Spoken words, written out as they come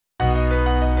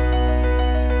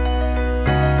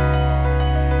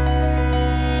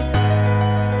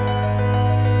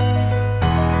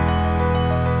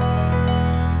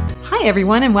Hi,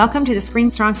 everyone, and welcome to the Screen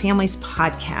Strong Families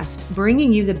podcast,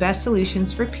 bringing you the best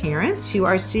solutions for parents who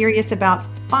are serious about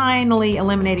finally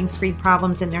eliminating screen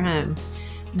problems in their home.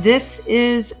 This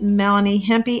is Melanie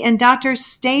Hempy, and Dr.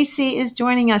 Stacey is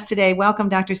joining us today. Welcome,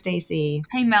 Dr. Stacey.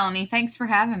 Hey, Melanie. Thanks for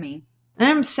having me.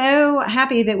 I'm so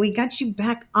happy that we got you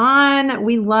back on.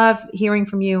 We love hearing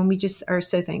from you, and we just are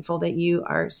so thankful that you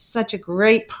are such a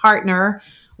great partner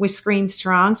with Screen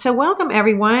Strong. So welcome,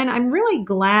 everyone. I'm really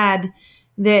glad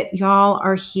that y'all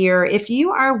are here. If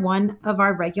you are one of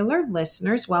our regular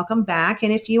listeners, welcome back.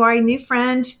 And if you are a new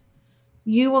friend,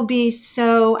 you will be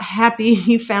so happy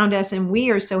you found us. And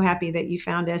we are so happy that you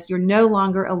found us. You're no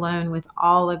longer alone with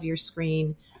all of your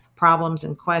screen problems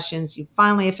and questions. You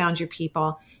finally have found your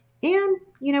people. And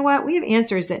you know what? We have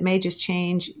answers that may just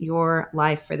change your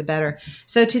life for the better.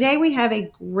 So today we have a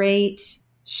great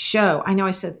show. I know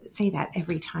I say that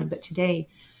every time, but today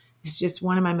is just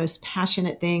one of my most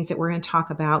passionate things that we're going to talk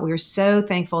about. We are so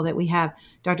thankful that we have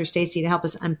Dr. Stacey to help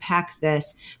us unpack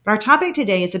this. But our topic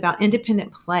today is about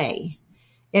independent play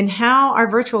and how our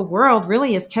virtual world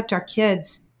really has kept our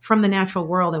kids from the natural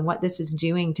world and what this is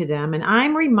doing to them. And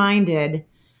I'm reminded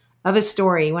of a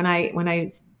story when I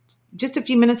just a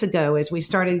few minutes ago, as we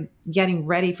started getting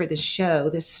ready for the show,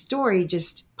 this story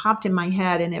just popped in my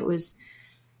head, and it was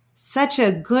such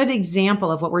a good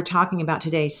example of what we're talking about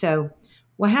today. So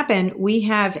what happened, we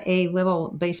have a little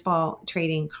baseball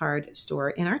trading card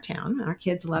store in our town. Our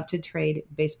kids love to trade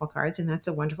baseball cards, and that's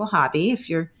a wonderful hobby. If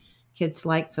your kids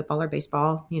like football or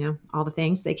baseball, you know, all the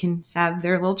things, they can have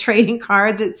their little trading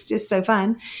cards. It's just so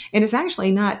fun. And it's actually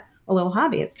not a little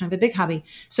hobby. It's kind of a big hobby.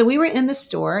 So we were in the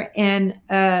store, and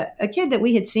a kid that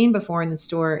we had seen before in the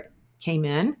store came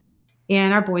in,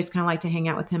 and our boys kind of like to hang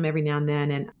out with him every now and then.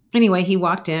 And anyway, he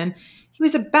walked in. He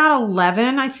was about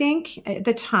 11, I think, at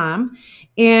the time.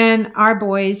 And our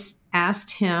boys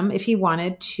asked him if he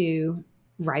wanted to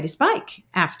ride his bike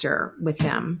after with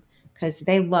them, because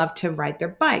they love to ride their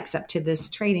bikes up to this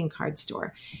trading card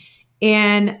store.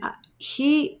 And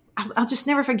I'll just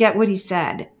never forget what he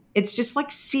said. It's just like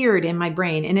seared in my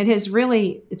brain. And it's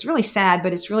really sad,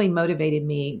 but it's really motivated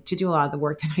me to do a lot of the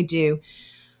work that I do.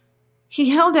 He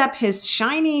held up his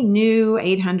shiny new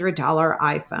 $800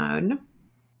 iPhone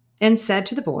and said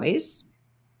to the boys,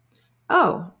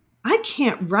 "Oh, I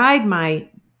can't ride my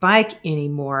bike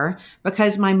anymore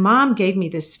because my mom gave me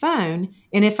this phone,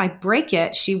 and if I break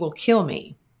it, she will kill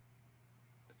me."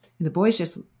 And the boys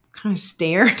just kind of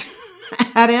stared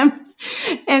at him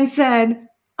and said,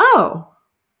 "Oh,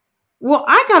 well,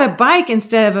 I got a bike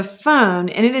instead of a phone,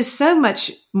 and it is so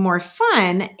much more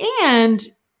fun, and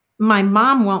my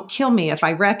mom won't kill me if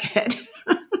I wreck it."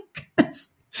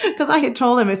 Because I had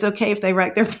told them it's okay if they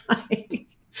wreck their bike.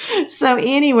 So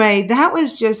anyway, that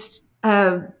was just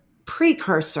a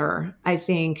precursor, I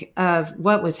think, of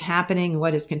what was happening,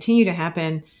 what has continued to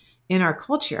happen in our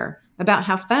culture about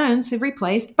how phones have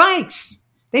replaced bikes.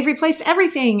 They've replaced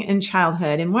everything in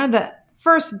childhood. And one of the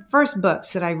first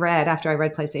books that I read after I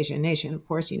read PlayStation Nation, of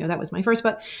course, you know, that was my first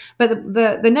book. But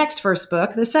the next first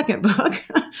book, the second book,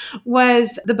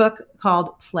 was the book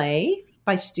called Play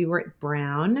by Stuart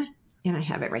Brown. And I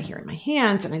have it right here in my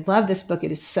hands. And I love this book.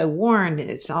 It is so worn, and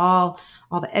it's all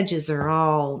the edges are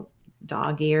all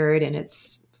dog-eared, and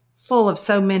it's full of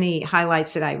so many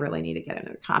highlights that I really need to get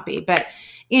another copy. But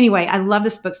anyway, I love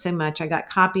this book so much. I got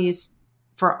copies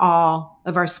for all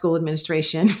of our school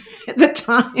administration at the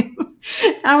time.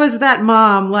 I was that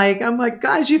mom. I'm like,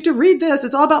 guys, you have to read this.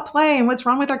 It's all about play and what's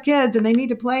wrong with our kids, and they need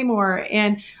to play more.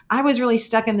 And I was really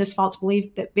stuck in this false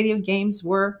belief that video games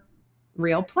were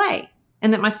real play,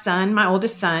 and that my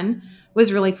oldest son,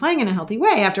 was really playing in a healthy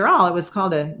way. After all, it was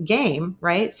called a game,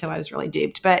 right? So I was really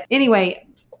duped. But anyway,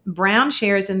 Brown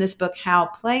shares in this book how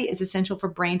play is essential for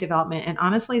brain development. And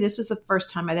honestly, this was the first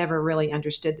time I'd ever really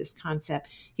understood this concept.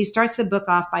 He starts the book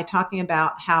off by talking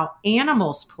about how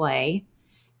animals play.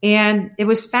 And it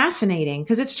was fascinating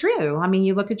because it's true. I mean,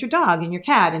 you look at your dog and your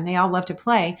cat, and they all love to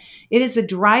play. It is the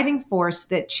driving force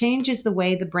that changes the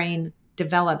way the brain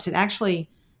develops. It actually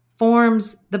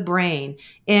forms the brain.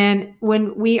 And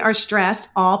when we are stressed,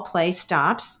 all play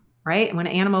stops, right? And when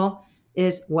an animal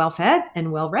is well fed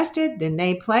and well rested, then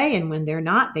they play. And when they're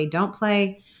not, they don't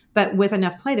play. But with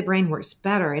enough play, the brain works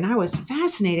better. And I was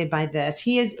fascinated by this.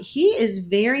 He is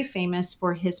very famous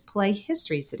for his play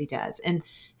histories that he does. And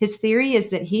his theory is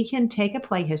that he can take a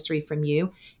play history from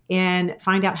you and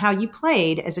find out how you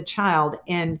played as a child,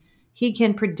 and he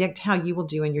can predict how you will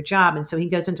do in your job. And so he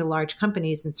goes into large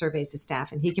companies and surveys the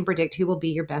staff, and he can predict who will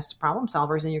be your best problem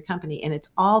solvers in your company. And it's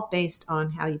all based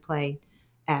on how you play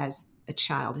as a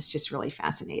child. It's just really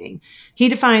fascinating. He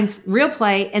defines real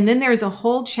play. And then there's a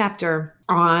whole chapter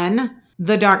on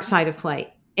the dark side of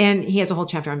play. And he has a whole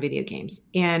chapter on video games.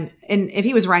 And if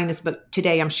he was writing this book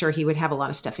today, I'm sure he would have a lot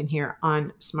of stuff in here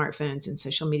on smartphones and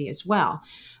social media as well.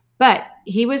 But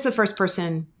he was the first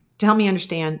person to help me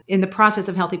understand, in the process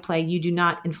of healthy play, you do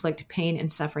not inflict pain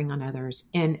and suffering on others.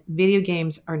 And video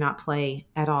games are not play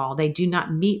at all. They do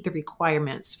not meet the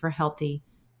requirements for healthy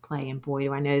play. And boy,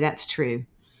 do I know that's true.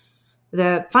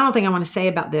 The final thing I want to say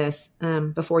about this,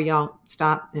 before y'all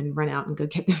stop and run out and go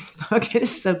get this book, it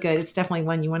is so good. It's definitely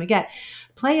one you want to get.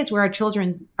 Play is where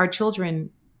our children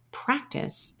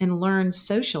practice and learn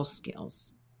social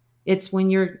skills. It's when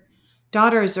your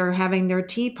daughters are having their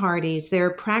tea parties, they're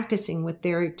practicing with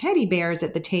their teddy bears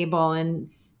at the table and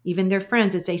even their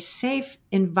friends. It's a safe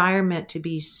environment to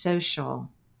be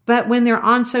social. But when they're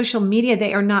on social media,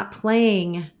 they are not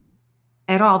playing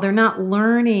at all. They're not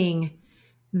learning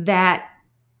that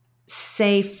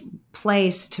safe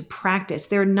place to practice.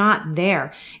 They're not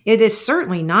there. It is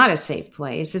certainly not a safe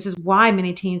place. This is why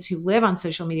many teens who live on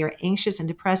social media are anxious and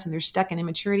depressed, and they're stuck in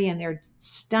immaturity, and they're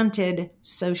stunted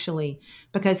socially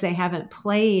because they haven't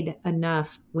played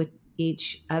enough with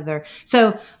each other.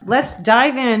 So let's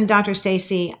dive in, Dr.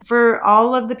 Stacey. For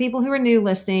all of the people who are new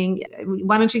listening,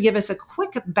 why don't you give us a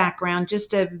quick background,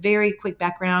 just a very quick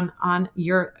background on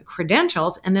your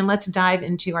credentials, and then let's dive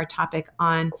into our topic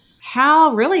on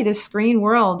how really the screen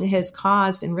world has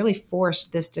caused and really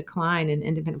forced this decline in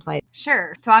independent play.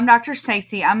 Sure. So I'm Dr.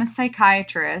 Stacey. I'm a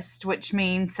psychiatrist, which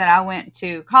means that I went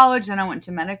to college, then I went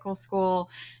to medical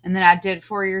school, and then I did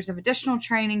 4 years of additional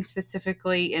training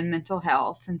specifically in mental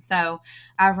health. And so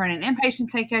I've run an inpatient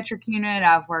psychiatric unit.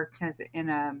 I've worked in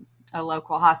a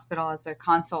local hospital as a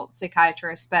consult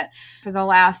psychiatrist. But for the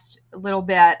last little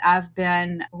bit, I've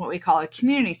been what we call a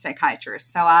community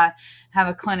psychiatrist. So I have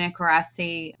a clinic where I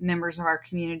see members of our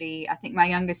community. I think my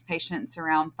youngest patient's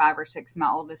around 5 or 6, my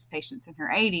oldest patient's in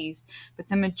her 80s. But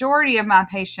the majority of my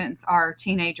patients are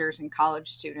teenagers and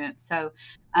college students. So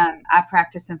I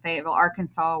practice in Fayetteville,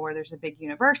 Arkansas, where there's a big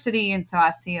university. And so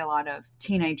I see a lot of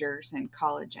teenagers and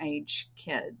college age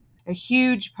kids. A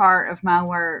huge part of my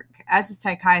work as a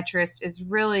psychiatrist is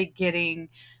really getting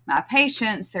my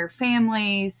patients, their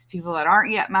families, people that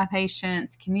aren't yet my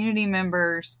patients, community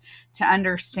members to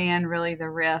understand really the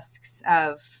risks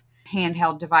of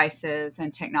handheld devices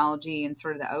and technology and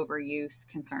sort of the overuse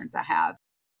concerns I have.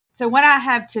 So what I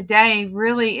have today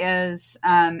really is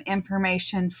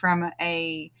information from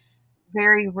a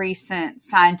very recent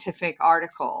scientific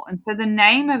article. And so the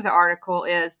name of the article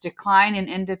is Decline in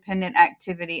Independent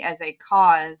Activity as a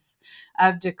Cause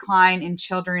of Decline in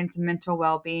Children's Mental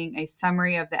Well-Being, a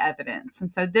Summary of the Evidence. And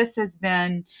so this has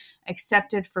been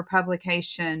accepted for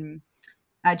publication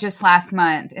just last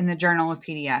month in the Journal of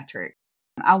Pediatrics.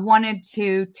 I wanted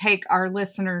to take our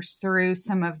listeners through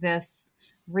some of this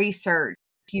research.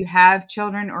 If you have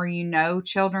children or you know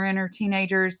children or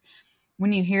teenagers,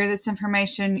 when you hear this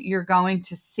information, you're going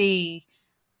to see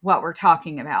what we're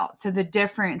talking about. So the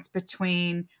difference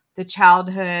between the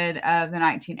childhood of the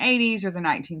 1980s or the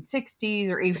 1960s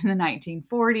or even the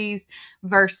 1940s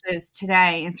versus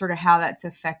today and sort of how that's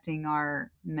affecting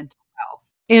our mental health.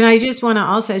 And I just want to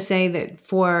also say that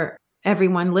for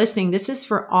everyone listening, this is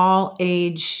for all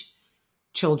age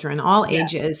children, all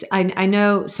ages. I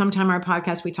know sometime our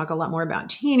podcast, we talk a lot more about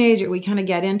teenager. We kind of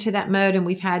get into that mode, and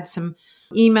we've had some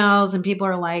emails and people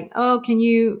are like, oh, can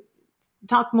you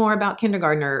talk more about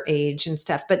kindergartner age and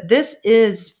stuff? But this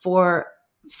is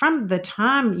from the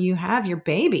time you have your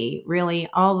baby, really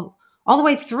all the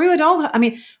way through adulthood. I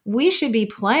mean, we should be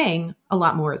playing a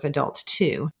lot more as adults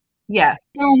too. Yes.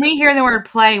 So when we hear the word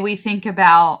play, we think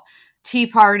about tea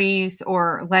parties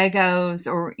or Legos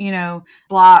or,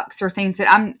 blocks or things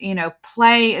that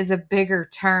play is a bigger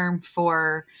term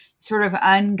for sort of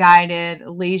unguided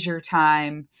leisure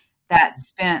time that's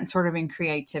spent sort of in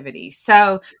creativity.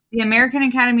 So the American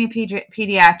Academy of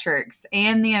Pediatrics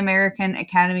and the American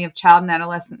Academy of Child and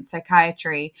Adolescent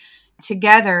Psychiatry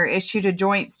together issued a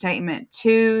joint statement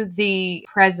to the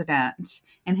president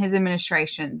and his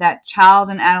administration that child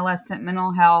and adolescent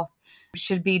mental health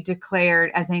should be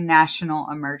declared as a national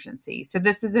emergency. So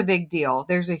this is a big deal.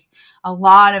 There's a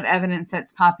lot of evidence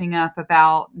that's popping up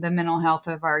about the mental health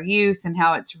of our youth and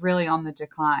how it's really on the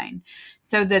decline.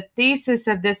 So the thesis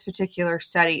of this particular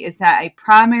study is that a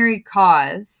primary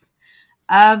cause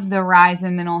of the rise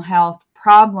in mental health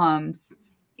problems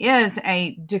is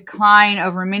a decline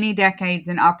over many decades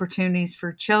in opportunities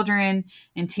for children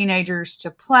and teenagers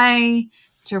to play,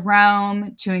 to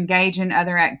roam, to engage in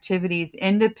other activities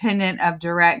independent of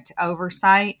direct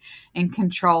oversight and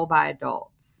control by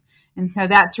adults. And so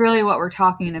that's really what we're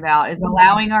talking about, is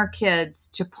allowing our kids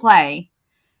to play,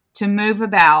 to move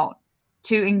about,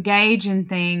 to engage in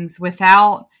things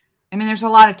without, I mean, there's a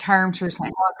lot of terms for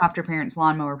like helicopter parents,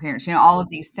 lawnmower parents, all of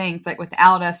these things, like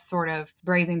without us sort of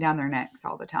breathing down their necks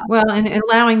all the time. Well, and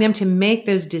allowing them to make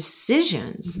those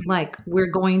decisions, like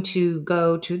we're going to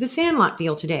go to the sandlot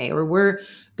field today, or we're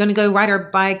going to go ride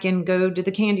our bike and go to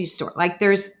the candy store. Like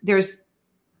there's,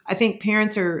 I think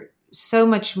parents are so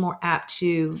much more apt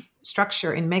to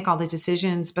structure and make all these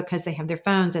decisions because they have their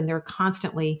phones and they're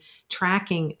constantly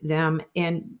tracking them.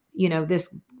 And,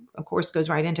 this of course goes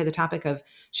right into the topic of,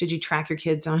 should you track your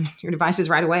kids on your devices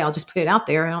right away? I'll just put it out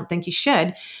there. I don't think you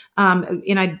should.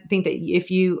 And I think that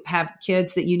if you have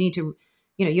kids that you need to,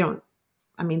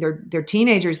 they're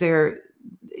teenagers,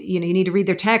 you need to read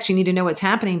their text, you need to know what's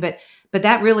happening, but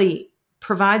that really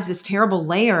provides this terrible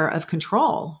layer of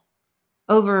control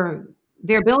over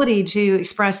their ability to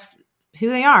express who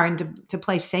they are and to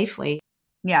play safely.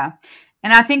 Yeah.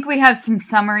 And I think we have some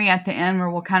summary at the end where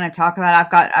we'll kind of talk about,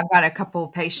 I've got a couple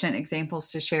patient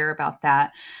examples to share about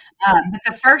that. But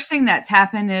the first thing that's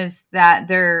happened is that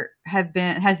there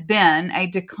has been a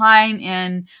decline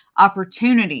in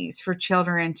opportunities for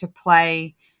children to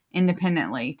play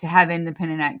independently, to have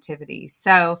independent activities.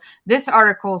 So this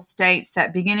article states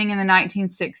that beginning in the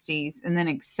 1960s and then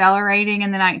accelerating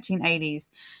in the 1980s,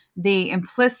 the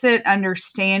implicit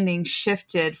understanding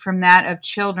shifted from that of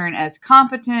children as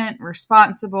competent,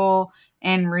 responsible,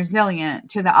 and resilient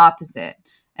to the opposite,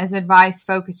 as advice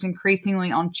focused increasingly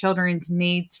on children's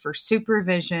needs for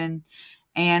supervision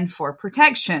and for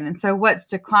protection. And so what's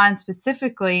declined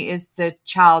specifically is the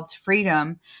child's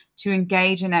freedom to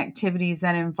engage in activities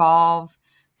that involve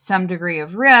some degree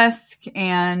of risk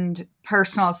and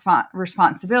personal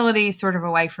responsibility sort of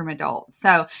away from adults.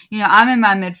 So, I'm in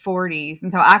my mid 40s.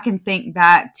 And so I can think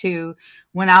back to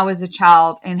when I was a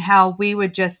child and how we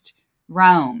would just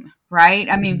roam, right?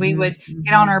 I mean, we would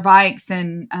get on our bikes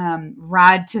and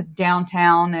ride to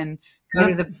downtown and go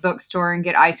to the bookstore and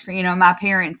get ice cream. My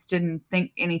parents didn't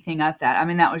think anything of that. I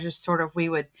mean, that was just sort of, we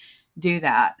would do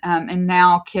that. And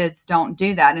now kids don't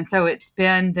do that. And so it's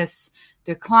been this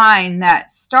decline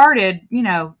that started,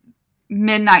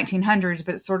 mid 1900s,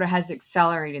 but sort of has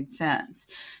accelerated since.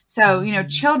 So,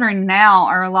 children now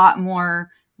are a lot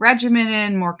more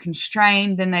regimented, more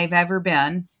constrained than they've ever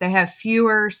been. They have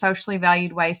fewer socially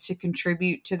valued ways to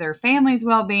contribute to their family's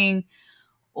well-being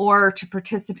or to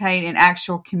participate in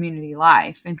actual community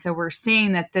life. And so we're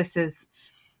seeing that this is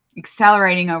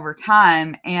accelerating over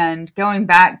time. And going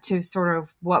back to sort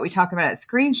of what we talk about at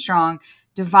Screen Strong,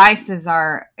 devices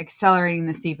are accelerating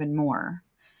this even more.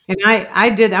 And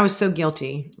I was so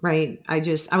guilty, right? I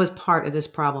was part of this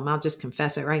problem. I'll just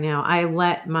confess it right now. I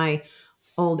let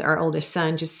our oldest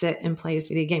son just sit and play his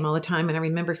video game all the time. And I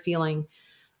remember feeling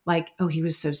like, oh, he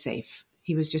was so safe.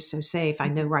 He was just so safe. I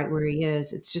know right where he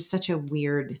is. It's just such a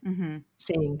weird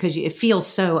thing because it feels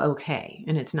so okay,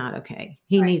 and it's not okay.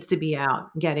 He needs to be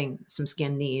out getting some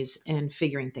skinned knees and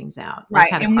figuring things out.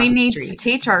 Right. And we need to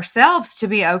teach ourselves to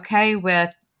be okay with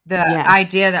the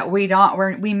idea that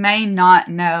we may not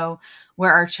know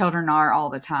where our children are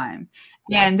all the time.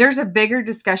 Yeah. And there's a bigger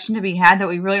discussion to be had that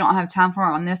we really don't have time for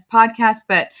on this podcast,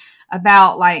 but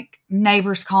about like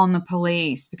neighbors calling the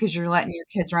police because you're letting your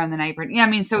kids run the neighborhood. Yeah. I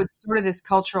mean, so it's sort of this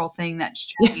cultural thing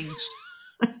that's changed.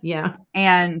 Yeah.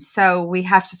 And so we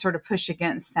have to sort of push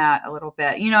against that a little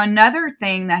bit. Another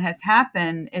thing that has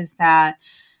happened is that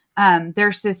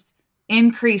there's this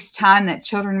increased time that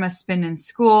children must spend in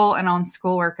school and on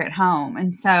schoolwork at home.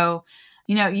 And so,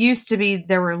 it used to be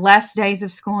there were less days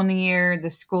of school in a year. The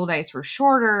school days were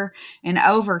shorter. And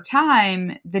over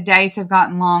time, the days have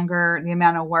gotten longer. The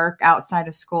amount of work outside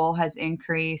of school has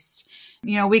increased.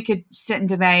 We could sit and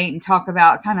debate and talk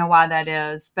about kind of why that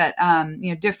is. But,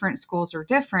 different schools are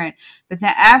different. But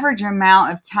the average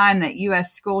amount of time that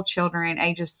U.S. school children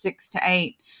ages 6 to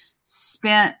 8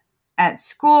 spent at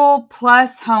school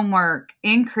plus homework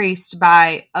increased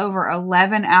by over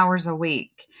 11 hours a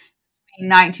week in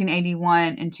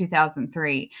 1981 and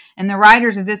 2003. And the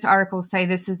writers of this article say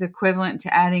this is equivalent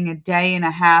to adding a day and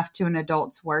a half to an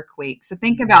adult's work week. So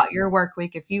think about your work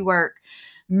week. If you work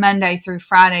Monday through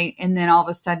Friday, and then all of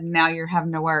a sudden now you're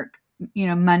having to work,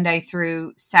 Monday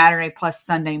through Saturday plus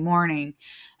Sunday morning,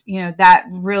 that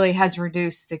really has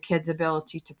reduced the kids'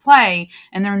 ability to play,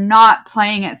 and they're not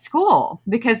playing at school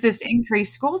because this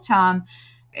increased school time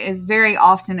is very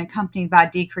often accompanied by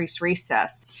decreased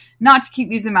recess. Not to keep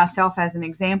using myself as an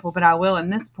example, but I will in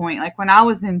this point. Like when I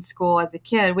was in school as a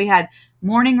kid, we had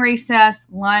morning recess,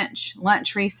 lunch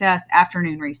recess,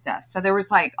 afternoon recess. So there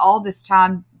was like all this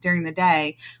time during the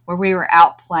day where we were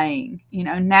out playing.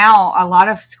 Now a lot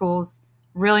of schools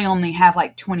really only have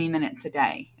like 20 minutes a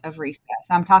day of recess.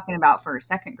 I'm talking about for a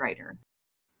second grader.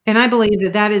 And I believe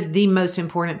that that is the most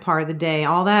important part of the day.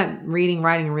 All that reading,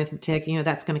 writing, arithmetic,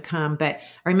 that's going to come. But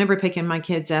I remember picking my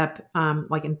kids up,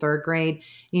 like in third grade,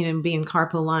 being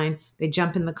carpool line. They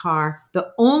jump in the car.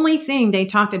 The only thing they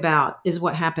talked about is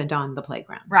what happened on the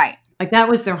playground. Right. Like that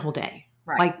was their whole day.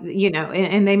 Right. Like,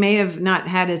 and they may have not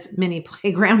had as many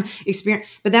playground experience,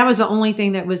 but that was the only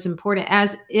thing that was important,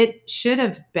 as it should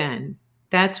have been.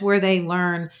 That's where they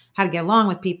learn how to get along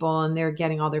with people, and they're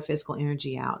getting all their physical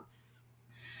energy out.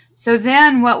 So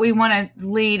then what we want to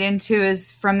lead into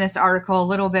is from this article a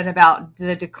little bit about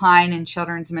the decline in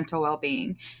children's mental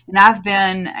well-being. And I've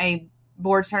been a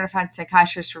board certified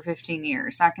psychiatrist for 15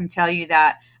 years. I can tell you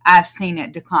that I've seen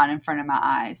it decline in front of my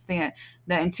eyes. The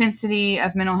intensity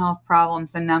of mental health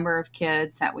problems, the number of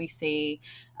kids that we see,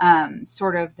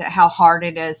 how hard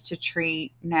it is to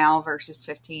treat now versus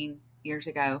 15 years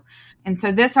ago. And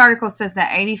so this article says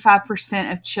that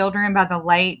 85% of children by the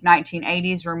late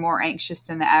 1980s were more anxious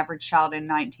than the average child in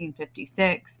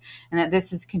 1956, and that this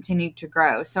has continued to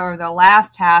grow. So over the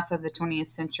last half of the 20th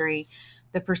century,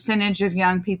 the percentage of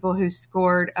young people who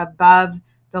scored above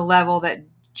the level that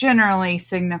generally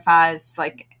signifies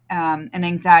like an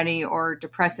anxiety or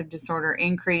depressive disorder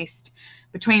increased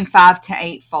between 5 to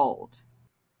 8-fold.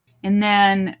 And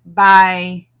then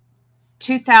by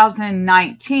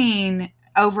 2019,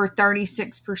 over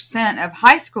 36% of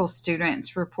high school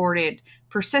students reported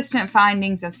persistent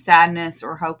findings of sadness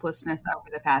or hopelessness over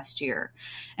the past year.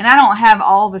 And I don't have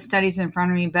all the studies in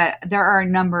front of me, but there are a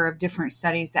number of different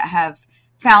studies that have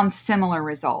found similar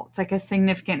results. Like a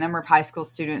significant number of high school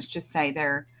students just say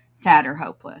they're sad or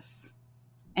hopeless.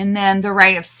 And then the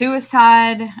rate of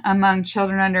suicide among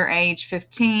children under age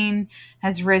 15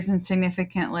 has risen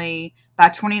significantly. By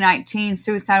 2019,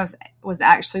 suicide was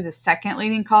actually the second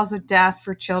leading cause of death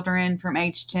for children from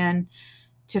age 10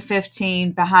 to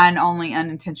 15, behind only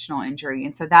unintentional injury.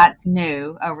 And so that's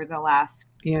new over the last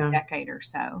decade or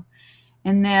so.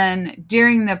 And then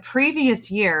during the previous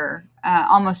year,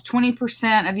 almost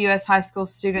 20% of U.S. high school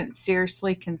students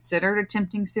seriously considered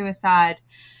attempting suicide.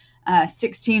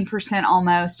 16%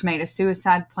 almost made a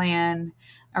suicide plan.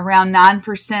 Around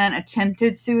 9%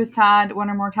 attempted suicide one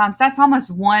or more times. That's almost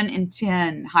 1 in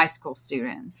 10 high school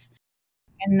students.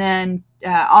 And then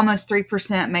almost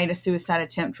 3% made a suicide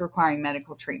attempt requiring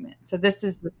medical treatment. So this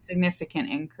is a significant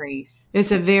increase.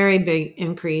 It's a very big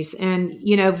increase. And,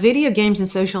 video games and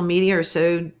social media are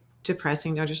so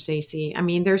depressing, Dr. Stacey. I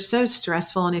mean, they're so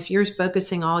stressful. And if you're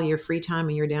focusing all your free time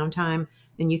and your downtime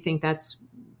and you think that's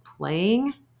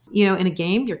playing, in a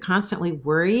game, you're constantly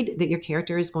worried that your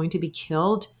character is going to be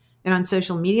killed. And on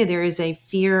social media, there is a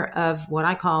fear of what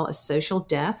I call a social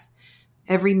death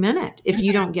every minute. If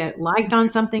you don't get liked on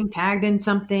something, tagged in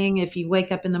something, if you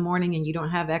wake up in the morning and you don't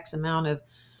have X amount of,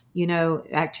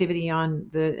 activity on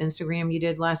the Instagram you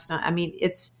did last night. I mean,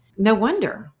 it's no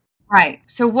wonder. Right.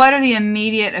 So what are the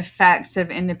immediate effects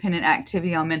of independent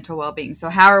activity on mental well-being? So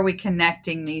how are we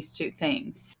connecting these two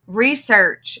things?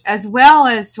 Research, as well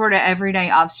as sort of everyday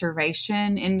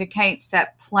observation, indicates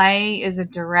that play is a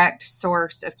direct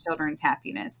source of children's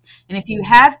happiness. And if you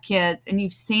have kids and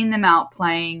you've seen them out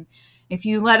playing, if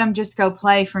you let them just go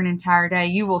play for an entire day,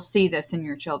 you will see this in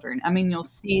your children. I mean, you'll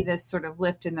see this sort of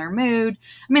lift in their mood.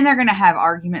 I mean, they're going to have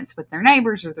arguments with their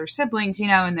neighbors or their siblings,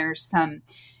 and there's some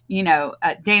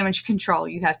damage control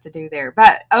you have to do there.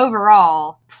 But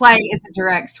overall, play is a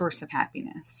direct source of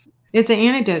happiness. It's an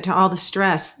antidote to all the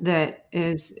stress that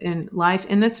is in life.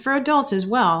 And that's for adults as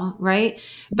well, right?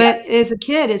 But as a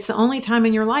kid, it's the only time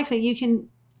in your life that you can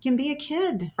be a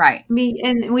kid. Right.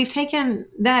 And we've taken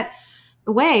that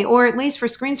away, or at least for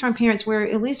Screens from parents, we're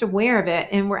at least aware of it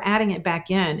and we're adding it back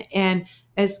in. And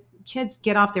as kids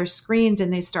get off their screens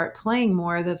and they start playing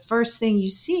more, the first thing you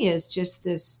see is just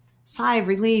this sigh of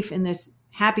relief and this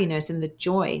happiness and the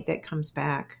joy that comes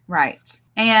back. Right.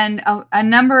 And a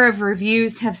number of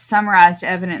reviews have summarized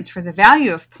evidence for the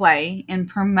value of play in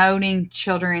promoting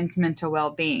children's mental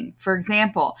well-being. For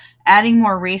example, adding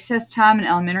more recess time in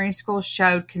elementary school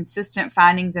showed consistent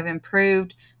findings of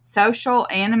improved social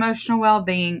and emotional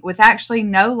well-being with actually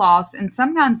no loss and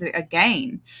sometimes a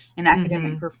gain in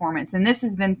academic performance. And this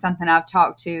has been something I've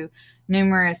talked to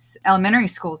numerous elementary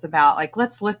schools about. Like,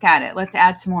 let's look at it. Let's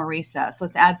add some more recess.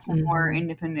 Let's add some more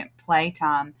independent play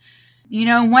time.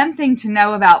 One thing to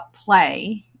know about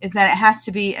play is that it has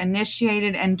to be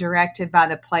initiated and directed by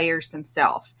the players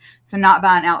themselves. So not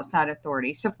by an outside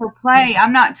authority. So for play,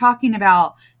 I'm not talking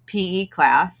about PE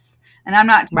class, and I'm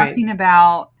not talking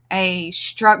about a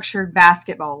structured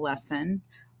basketball lesson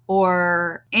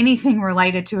or anything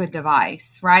related to a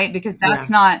device, right? Because that's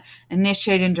not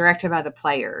initiated and directed by the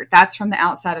player. That's from the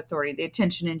outside authority, the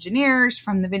attention engineers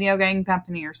from the video game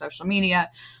company or social media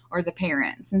or the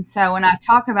parents. And so when I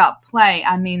talk about play,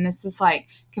 I mean, this is like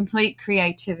complete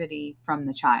creativity from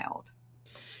the child.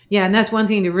 Yeah, and that's one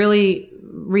thing to really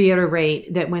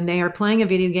reiterate, that when they are playing a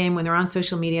video game, when they're on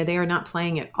social media, they are not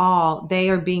playing at all. They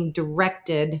are being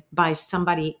directed by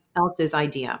somebody else's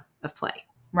idea of play.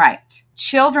 Right.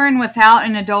 Children without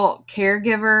an adult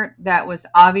caregiver that was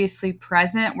obviously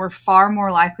present were far more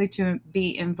likely to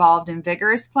be involved in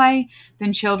vigorous play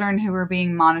than children who were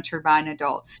being monitored by an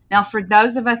adult. Now, for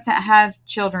those of us that have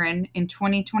children in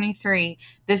 2023,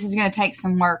 this is going to take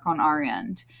some work on our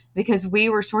end, because we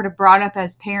were sort of brought up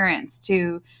as parents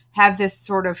to have this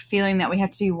sort of feeling that we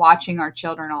have to be watching our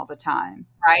children all the time,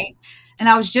 right? And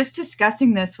I was just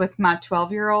discussing this with my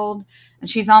 12-year-old, and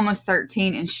she's almost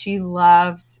 13, and she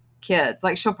loves kids.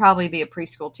 Like, she'll probably be a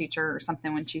preschool teacher or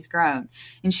something when she's grown.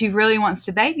 And she really wants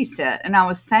to babysit. And I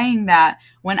was saying that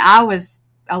when I was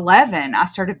 11, I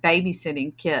started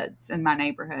babysitting kids in my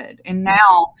neighborhood. And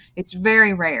now it's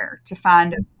very rare to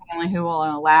find a family who will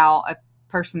allow a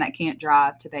person that can't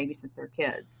drive to babysit their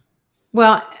kids.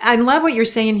 Well, I love what you're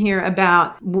saying here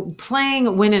about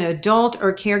playing when an adult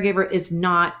or caregiver is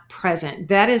not present.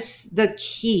 That is the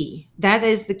key. That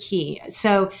is the key.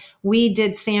 So we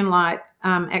did Sandlot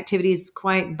activities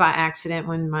quite by accident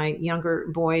when my younger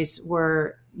boys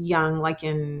were young, like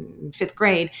in 5th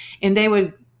grade, and they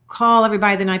would call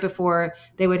everybody the night before.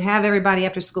 They would have everybody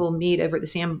after school meet over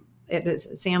at the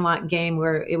Sandlot game,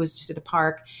 where it was just at a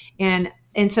park. And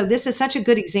so this is such a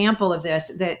good example of this,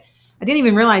 that I didn't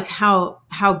even realize how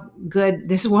good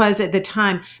this was at the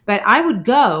time. But I would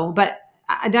go, but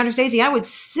Dr. Stacey, I would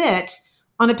sit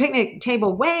on a picnic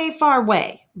table way far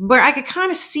away where I could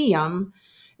kind of see them.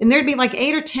 And there'd be like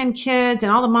 8 or 10 kids,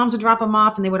 and all the moms would drop them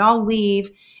off, and they would all leave.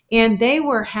 And they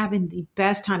were having the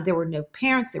best time. There were no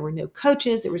parents. There were no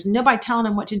coaches. There was nobody telling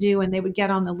them what to do. And they would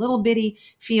get on the little bitty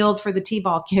field for the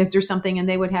T-ball kids or something, and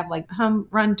they would have like home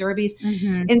run derbies.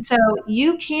 Mm-hmm. And so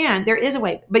there is a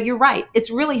way. But you're right.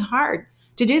 It's really hard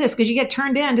to do this because you get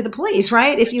turned in to the police,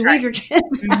 right? If you leave your kids.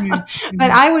 Mm-hmm. But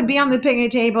I would be on the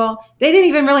picnic table. They didn't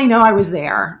even really know I was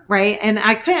there, right? And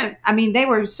they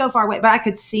were so far away, but I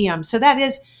could see them. So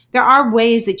there are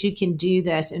ways that you can do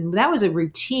this. And that was a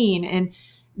routine. And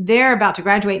they're about to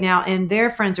graduate now, and their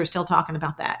friends are still talking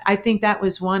about that. I think that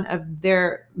was one of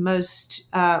their most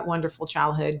wonderful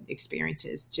childhood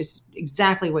experiences. Just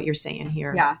exactly what you're saying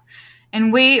here. Yeah.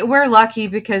 And we're lucky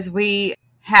because we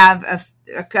have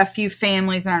a few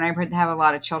families in our neighborhood that have a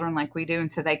lot of children like we do.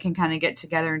 And so they can kind of get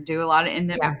together and do a lot of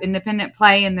independent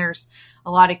play. And there's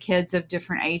a lot of kids of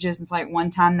different ages. It's like one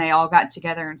time they all got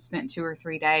together and spent 2 or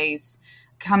 3 days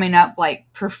coming up, like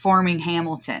performing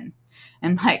Hamilton.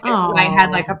 And like, I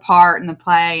had like a part in the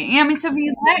play. Yeah, I mean, so if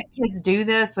you let kids do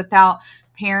this without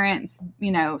parents,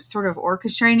 sort of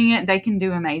orchestrating it, they can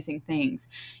do amazing things.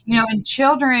 And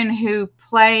children who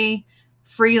play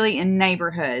freely in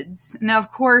neighborhoods. Now,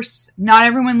 of course, not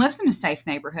everyone lives in a safe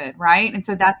neighborhood, right? And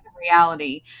so that's a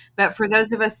reality. But for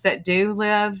those of us that do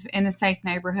live in a safe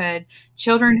neighborhood,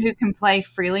 children who can play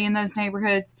freely in those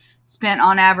neighborhoods spent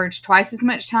on average twice as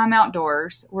much time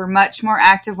outdoors, were much more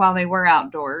active while they were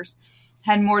outdoors,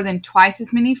 had more than twice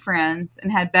as many friends,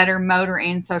 and had better motor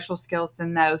and social skills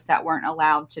than those that weren't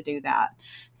allowed to do that.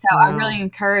 So I really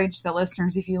encourage the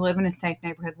listeners, if you live in a safe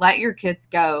neighborhood, let your kids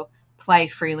go play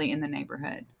freely in the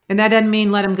neighborhood. And that doesn't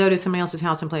mean let them go to somebody else's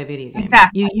house and play a video game.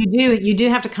 Exactly. You do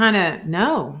have to kind of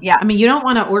know. Yeah. I mean, you don't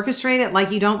want to orchestrate it,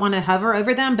 like you don't want to hover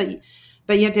over them, but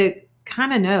you have to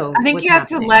kind of know. I think you have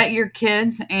to let your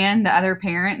kids and the other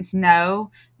parents know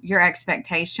your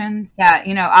expectations that,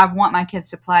 I want my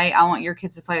kids to play. I want your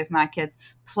kids to play with my kids.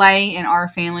 Play in our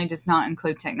family does not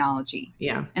include technology.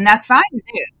 Yeah. And that's fine to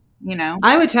do.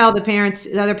 I would tell the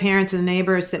other parents and the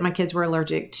neighbors that my kids were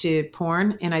allergic to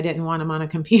porn and I didn't want them on a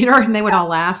computer, and they would all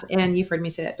laugh. And you've heard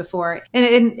me say that before.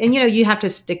 And you have to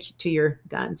stick to your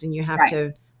guns, and you have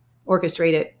to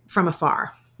orchestrate it from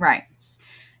afar. Right.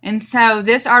 And so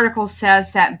this article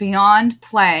says that beyond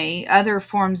play, other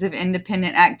forms of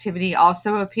independent activity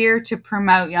also appear to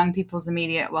promote young people's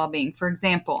immediate well-being. For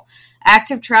example,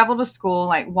 active travel to school,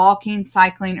 like walking,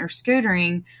 cycling, or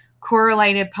scootering,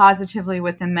 correlated positively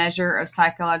with a measure of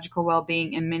psychological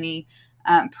well-being in many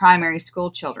primary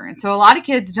school children. So a lot of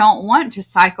kids don't want to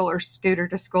cycle or scooter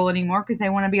to school anymore because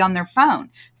they want to be on their phone.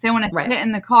 So they want to sit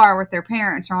in the car with their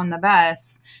parents or on the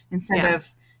bus instead of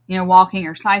walking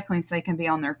or cycling, so they can be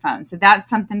on their phone. So that's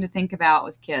something to think about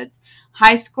with kids.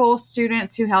 High school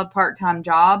students who held part-time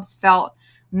jobs felt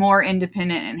more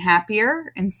independent and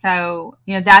happier. And so,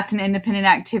 that's an independent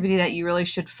activity that you really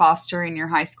should foster in your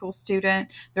high school student.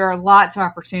 There are lots of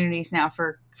opportunities now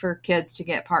for kids to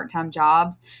get part-time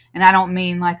jobs. And I don't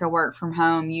mean like a work from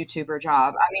home YouTuber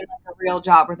job. I mean like a real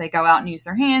job where they go out and use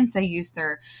their hands, they use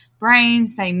their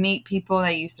brains, they meet people,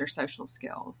 they use their social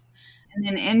skills. And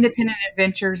then independent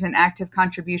adventures and active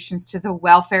contributions to the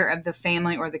welfare of the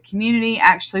family or the community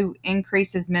actually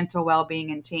increases mental well-being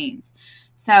in teens.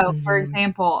 So, for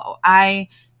example, I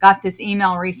got this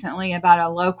email recently about a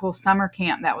local summer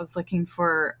camp that was looking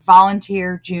for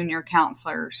volunteer junior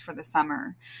counselors for the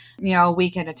summer, a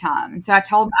week at a time. And so I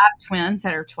told them, I have twins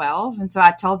that are 12. And so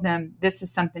I told them, this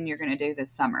is something you're going to do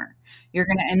this summer.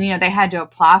 And they had to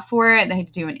apply for it. They had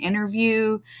to do an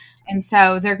interview. And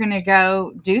so they're going to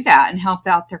go do that and help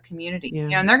out their community.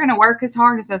 Yeah. And they're going to work as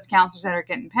hard as those counselors that are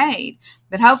getting paid.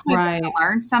 But hopefully they're going to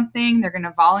learn something. They're going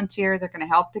to volunteer. They're going to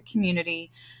help the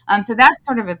community. So that's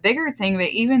sort of a bigger thing. But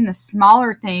even the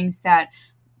smaller things that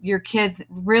your kids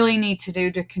really need to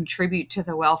do to contribute to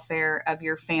the welfare of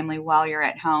your family while you're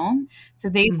at home. So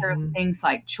these are things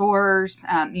like chores,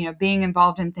 being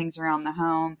involved in things around the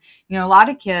home. A lot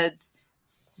of kids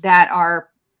that are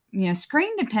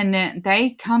screen dependent, they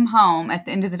come home at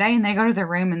the end of the day and they go to their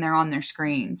room and they're on their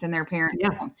screens and their parents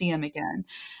won't see them again.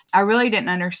 I really didn't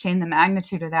understand the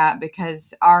magnitude of that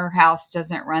because our house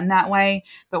doesn't run that way.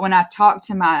 But when I've talked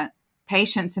to my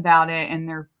patients about it and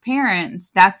their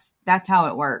parents, that's how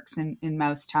it works in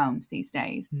most homes these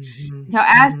days. So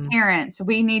as parents,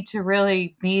 we need to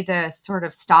really be the sort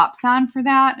of stop sign for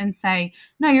that and say,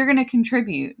 no, you're going to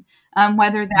contribute.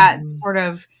 Whether that's sort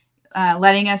of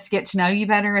letting us get to know you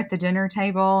better at the dinner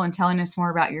table and telling us more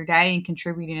about your day and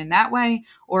contributing in that way,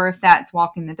 or if that's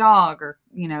walking the dog or,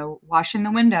 washing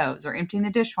the windows or emptying the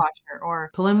dishwasher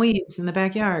or pulling weeds in the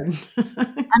backyard.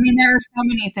 I mean, there are so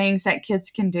many things that kids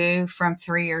can do from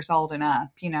 3 years old and up,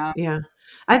 Yeah.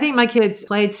 I think my kids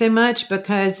played so much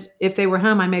because if they were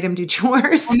home, I made them do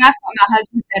chores. And that's what my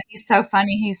husband said. He's so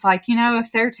funny. He's like,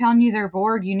 if they're telling you they're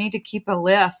bored, you need to keep a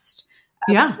list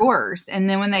of chores. And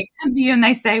then when they come to you and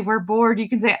they say, we're bored, you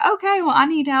can say, okay, well, I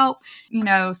need help,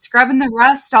 scrubbing the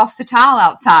rust off the tile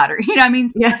outside or, And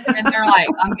they're like,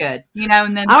 I'm good,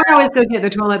 and then I would always go get the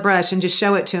toilet brush and just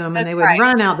show it to them and they would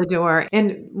run out the door.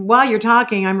 And while you're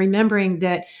talking, I'm remembering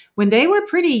that when they were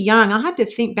pretty young, I'll have to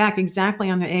think back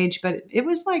exactly on the age, but it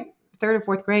was like third or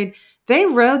fourth grade. They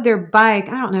rode their bike.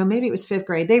 I don't know, maybe it was fifth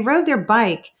grade. They rode their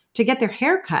bike to get their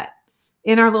hair cut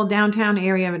in our little downtown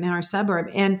area in our suburb.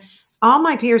 And all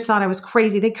my peers thought I was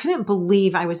crazy. They couldn't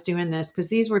believe I was doing this because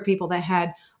these were people that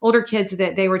had older kids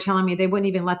that they were telling me they wouldn't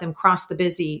even let them cross the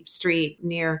busy street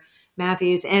near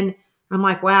Matthews. And I'm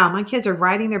like, wow, my kids are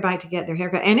riding their bike to get their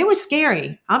haircut. And it was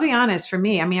scary. I'll be honest, for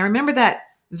me. I mean, I remember that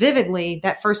vividly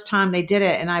that first time they did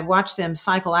it. And I watched them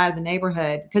cycle out of the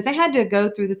neighborhood because they had to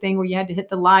go through the thing where you had to hit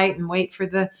the light and wait for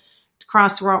the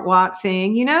crosswalk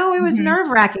thing. It was nerve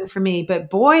wracking for me,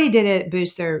 but boy, did it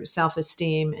boost their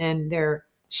self-esteem and their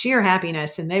sheer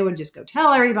happiness. And they would just go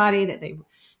tell everybody that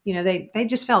they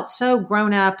just felt so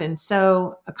grown up and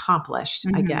so accomplished,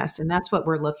 I guess. And that's what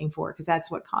we're looking for because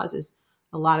that's what causes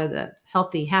a lot of the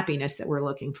healthy happiness that we're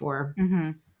looking for.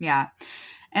 Yeah.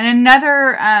 And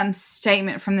another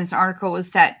statement from this article was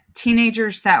that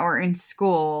teenagers that were in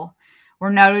school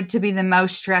were noted to be the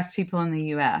most stressed people in the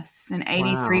U.S. and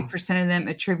 83% of them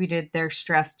attributed their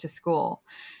stress to school.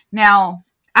 Now,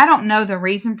 I don't know the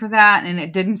reason for that, and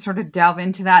it didn't sort of delve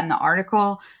into that in the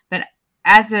article. But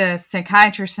as a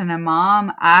psychiatrist and a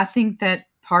mom, I think that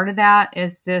part of that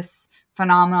is this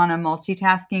phenomenon of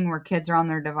multitasking where kids are on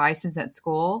their devices at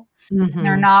school.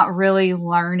 They're not really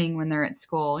learning when they're at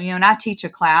school. And I teach a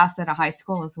class at a high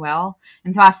school as well.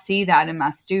 And so I see that in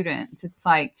my students. It's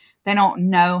like they don't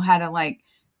know how to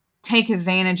take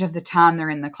advantage of the time they're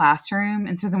in the classroom.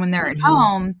 And so then when they're at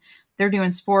home, they're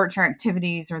doing sports or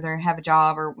activities or they have a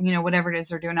job or, whatever it is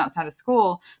they're doing outside of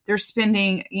school, they're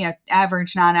spending,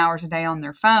 average 9 hours a day on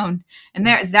their phone. And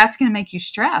that's going to make you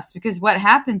stressed because what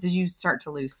happens is you start to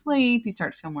lose sleep, you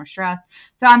start to feel more stressed.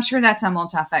 So I'm sure that's a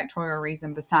multifactorial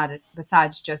reason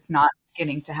besides just not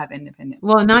getting to have independence.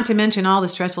 Well, not to mention all the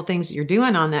stressful things that you're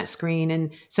doing on that screen.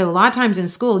 And so a lot of times in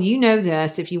school,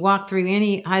 this, if you walk through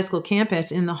any high school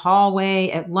campus in the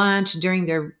hallway, at lunch, during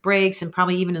their breaks, and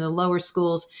probably even in the lower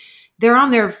schools, they're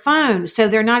on their phone. So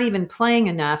they're not even playing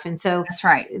enough. And so that's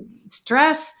right.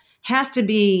 Stress has to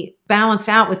be balanced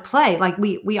out with play. Like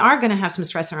we are going to have some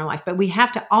stress in our life, but we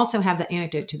have to also have the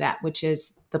antidote to that, which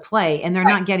is the play. And they're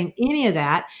not getting any of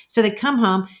that. So they come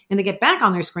home and they get back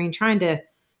on their screen trying to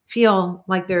feel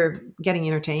like they're getting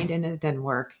entertained, and it doesn't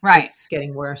work. Right. It's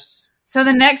getting worse. So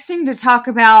the next thing to talk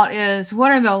about is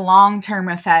what are the long-term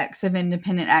effects of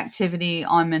independent activity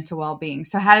on mental well-being?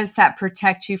 So how does that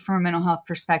protect you from a mental health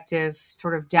perspective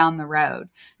sort of down the road?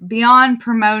 Beyond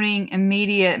promoting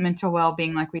immediate mental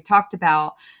well-being, like we talked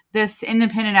about, this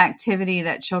independent activity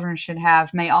that children should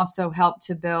have may also help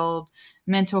to build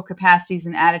mental capacities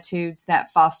and attitudes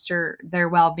that foster their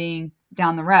well-being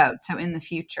down the road. So in the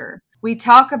future, we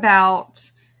talk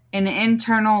about an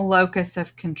internal locus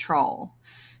of control.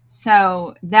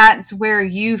 So that's where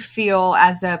you feel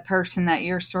as a person that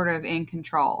you're sort of in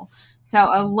control. So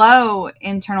a low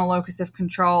internal locus of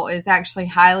control is actually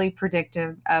highly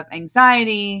predictive of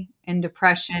anxiety and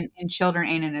depression in children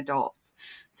and in adults.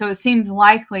 So it seems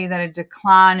likely that a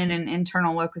decline in an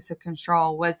internal locus of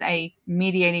control was a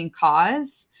mediating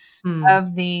cause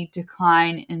of the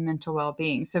decline in mental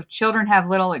well-being. So if children have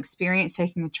little experience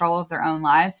taking control of their own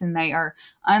lives, then they are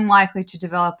unlikely to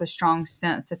develop a strong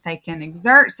sense that they can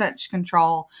exert such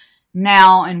control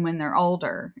now and when they're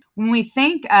older. When we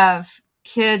think of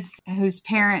kids whose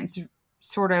parents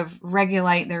sort of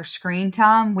regulate their screen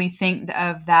time, we think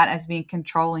of that as being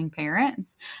controlling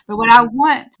parents. But what I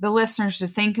want the listeners to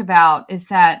think about is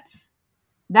that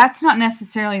that's not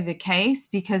necessarily the case,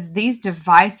 because these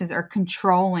devices are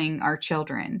controlling our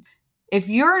children. If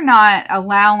you're not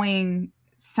allowing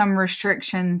some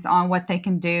restrictions on what they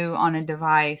can do on a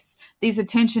device, these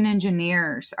attention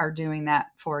engineers are doing that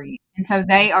for you. And so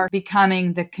they are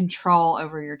becoming the control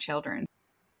over your children.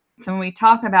 So when we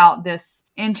talk about this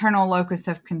internal locus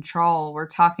of control, we're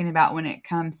talking about when it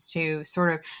comes to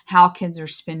sort of how kids are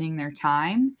spending their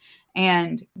time.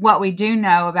 And what we do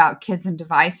know about kids and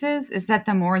devices is that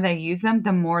the more they use them,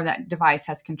 the more that device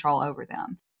has control over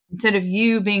them. Instead of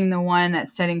you being the one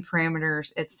that's setting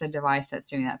parameters, it's the device that's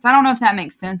doing that. So I don't know if that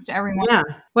makes sense to everyone. Yeah.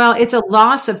 Well, it's a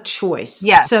loss of choice.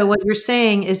 Yeah. So what you're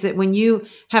saying is that when you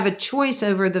have a choice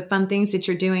over the fun things that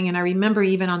you're doing, and I remember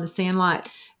even on the Sandlot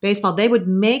baseball, they would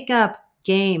make up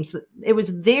games. It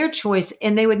was their choice,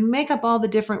 and they would make up all the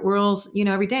different rules.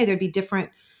 Every day there'd be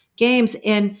different games,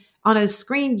 and on a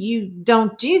screen, you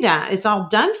don't do that. It's all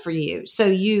done for you. So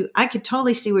I could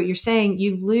totally see what you're saying.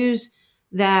 You lose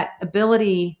that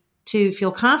ability to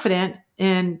feel confident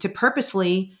and to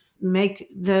purposely make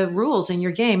the rules in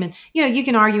your game. And, you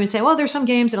can argue and say, well, there's some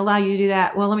games that allow you to do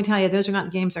that. Well, let me tell you, those are not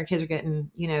the games our kids are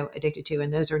getting, addicted to.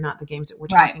 And those are not the games that we're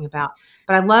talking about.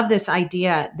 But I love this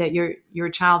idea that your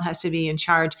child has to be in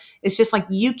charge. It's just like,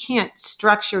 you can't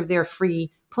structure their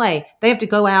free play. They have to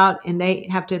go out and they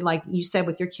have to, like you said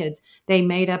with your kids, they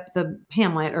made up the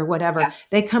Hamlet or whatever. Yeah.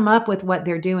 They come up with what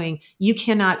they're doing. You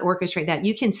cannot orchestrate that.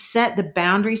 You can set the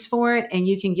boundaries for it, and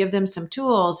you can give them some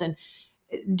tools and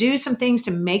do some things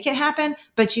to make it happen.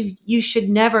 But you should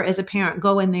never, as a parent,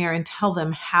 go in there and tell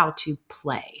them how to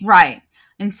play. Right.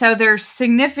 And so there's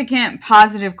significant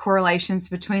positive correlations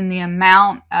between the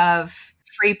amount of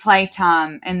free play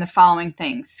time and the following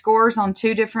things: scores on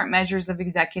 2 different measures of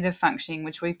executive functioning,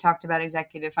 which we've talked about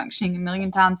executive functioning a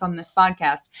million times on this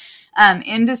podcast,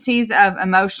 indices of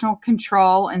emotional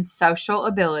control and social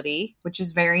ability, which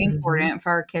is very important for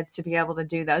our kids to be able to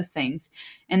do those things,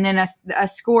 and then a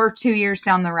score 2 years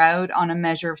down the road on a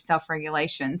measure of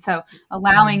self-regulation. So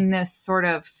allowing this sort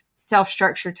of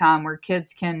self-structure time where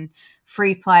kids can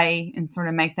free play and sort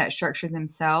of make that structure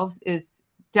themselves is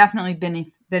definitely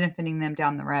benefiting them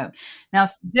down the road. Now,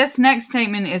 this next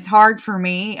statement is hard for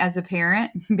me as a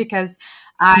parent because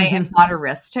I am not a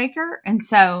risk taker. And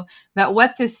so, but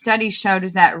what this study showed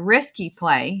is that risky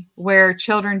play, where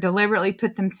children deliberately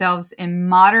put themselves in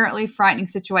moderately frightening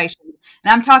situations,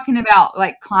 and I'm talking about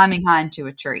like climbing high into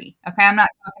a tree. Okay. I'm not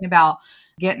talking about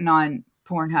getting on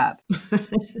Pornhub,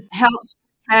 helps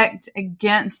protect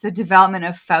against the development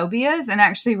of phobias and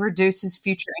actually reduces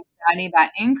future anxiety by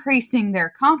increasing their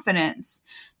confidence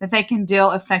that they can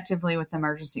deal effectively with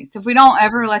emergencies. So if we don't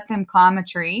ever let them climb a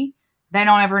tree, they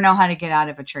don't ever know how to get out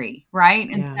of a tree, right?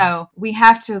 And so we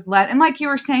have to and like you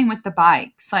were saying with the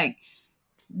bikes, like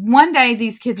one day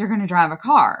these kids are going to drive a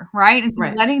car, right? And so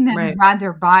letting them ride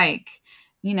their bike,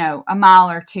 a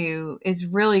mile or 2 is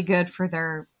really good for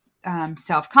their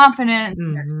self-confidence,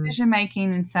 their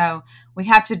decision-making. And so we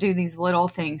have to do these little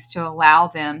things to allow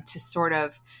them to sort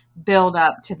of build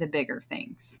up to the bigger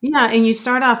things. Yeah. And you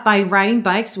start off by riding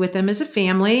bikes with them as a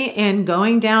family and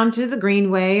going down to the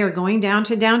Greenway or going down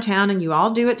to downtown, and you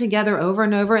all do it together over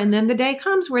and over. And then the day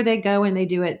comes where they go and they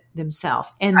do it themselves.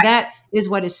 And that is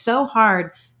what is so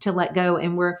hard to let go.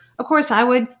 And of course, I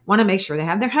would want to make sure they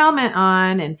have their helmet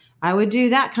on, and I would do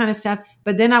that kind of stuff.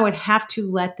 But then I would have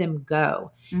to let them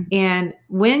go. And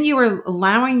when you are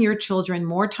allowing your children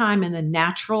more time in the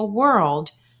natural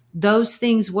world, those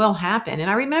things will happen. And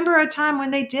I remember a time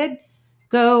when they did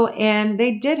go and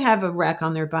they did have a wreck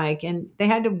on their bike and they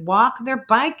had to walk their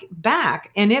bike back.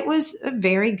 And it was a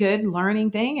very good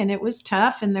learning thing. And it was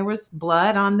tough and there was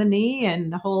blood on the knee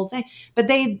and the whole thing. But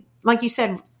they, like you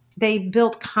said, they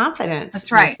built confidence.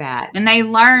 That's right. With that. And they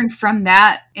learned from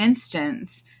that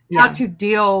instance how to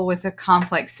deal with a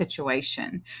complex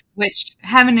situation, which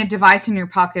having a device in your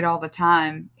pocket all the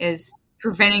time is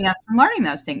preventing us from learning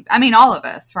those things. I mean, all of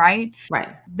us, right? Right.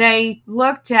 They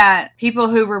looked at people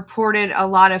who reported a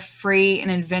lot of free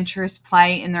and adventurous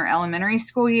play in their elementary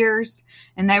school years,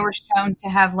 and they were shown to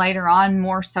have later on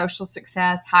more social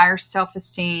success, higher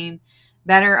self-esteem,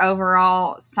 better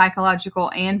overall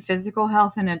psychological and physical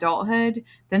health in adulthood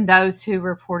than those who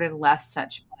reported less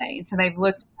such play. And so they've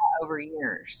looked at that over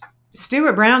years.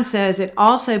 Stuart Brown says it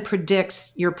also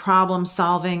predicts your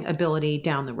problem-solving ability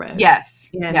down the road.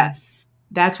 Yes. And yes.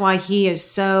 That's why he is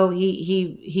so,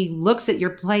 he looks at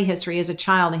your play history as a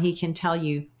child and he can tell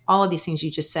you all of these things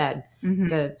you just said,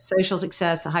 the social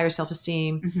success, the higher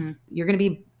self-esteem, you're going to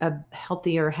be a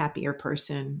healthier, happier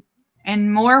person.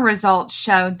 And more results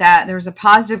showed that there was a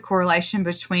positive correlation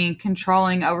between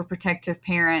controlling overprotective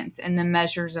parents and the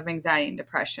measures of anxiety and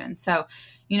depression. So,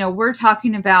 we're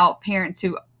talking about parents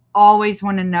who always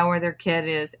want to know where their kid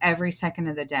is every second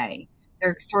of the day.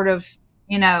 They're sort of,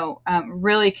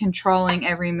 really controlling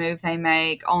every move they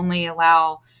make, only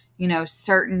allow,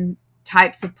 certain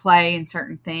types of play and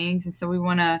certain things. And so we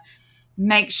want to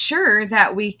make sure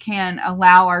that we can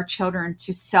allow our children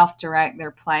to self-direct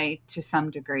their play to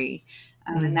some degree.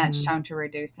 And that's shown to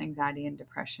reduce anxiety and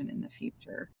depression in the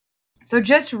future. So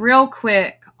just real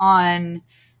quick on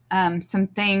some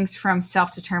things from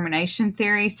self-determination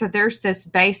theory. So there's this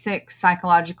basic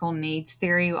psychological needs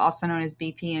theory, also known as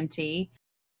BPNT,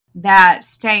 that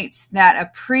states that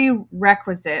a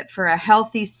prerequisite for a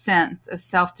healthy sense of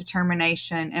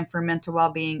self-determination and for mental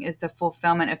well-being is the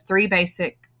fulfillment of three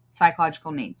basic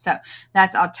psychological needs. So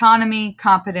that's autonomy,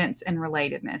 competence, and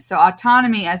relatedness. So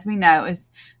autonomy, as we know,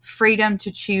 is freedom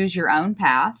to choose your own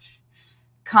path.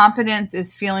 Competence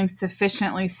is feeling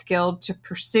sufficiently skilled to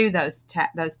pursue those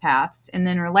paths. And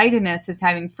then relatedness is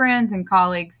having friends and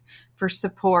colleagues for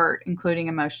support, including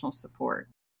emotional support.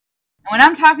 When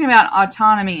I'm talking about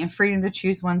autonomy and freedom to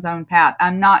choose one's own path,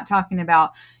 I'm not talking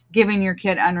about giving your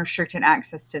kid unrestricted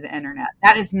access to the internet.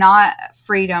 That is not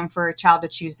freedom for a child to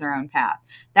choose their own path.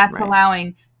 That's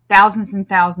allowing thousands and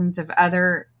thousands of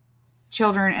other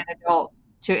children and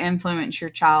adults to influence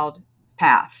your child's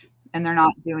path, and they're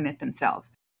not doing it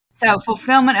themselves. So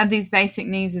fulfillment of these basic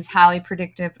needs is highly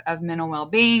predictive of mental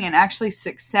well-being and actually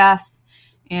success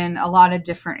in a lot of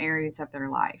different areas of their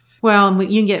life. Well,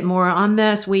 you can get more on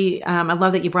this. I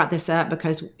love that you brought this up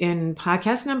because in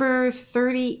podcast number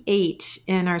 38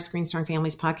 in our Screen Strong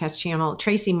Families podcast channel,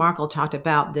 Tracy Markle talked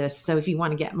about this. So if you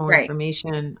want to get more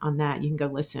information on that, you can go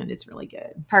listen. It's really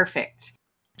good. Perfect.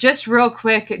 Just real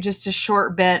quick, just a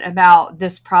short bit about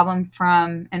this problem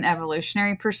from an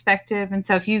evolutionary perspective. And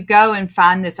so if you go and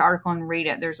find this article and read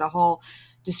it, there's a whole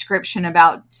description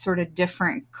about sort of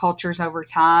different cultures over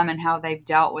time and how they've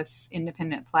dealt with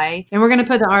independent play. And we're going to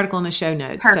put the article in the show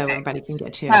notes so everybody can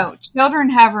get to it. So children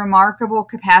have remarkable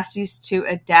capacities to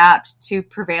adapt to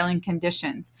prevailing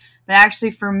conditions. But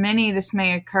actually for many, this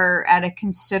may occur at a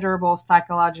considerable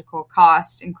psychological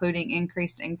cost, including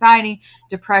increased anxiety,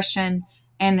 depression,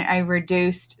 and a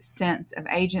reduced sense of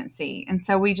agency. And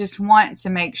so we just want to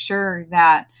make sure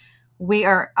that we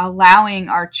are allowing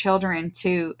our children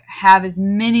to have as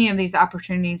many of these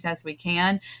opportunities as we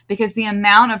can, because the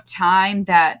amount of time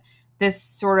that this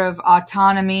sort of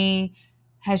autonomy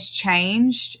has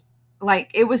changed,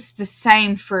 like it was the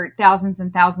same for thousands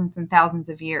and thousands and thousands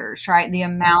of years, right? The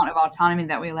amount of autonomy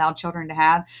that we allowed children to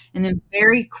have. And then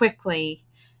very quickly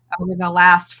over the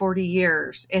last 40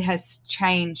 years, it has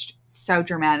changed so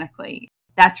dramatically.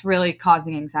 That's really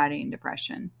causing anxiety and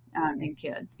depression in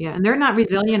kids. Yeah, and they're not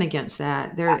resilient against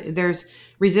that. There's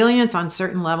resilience on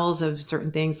certain levels of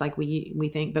certain things, like we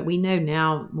think, but we know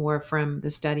now more from the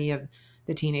study of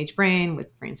the teenage brain with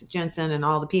Francis Jensen and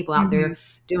all the people out there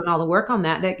doing all the work on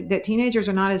that teenagers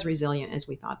are not as resilient as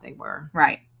we thought they were.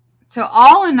 Right. So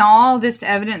all in all, this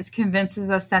evidence convinces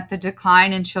us that the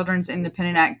decline in children's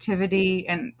independent activity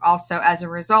and also as a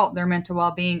result, their mental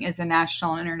well-being is a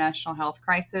national and international health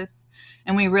crisis.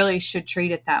 And we really should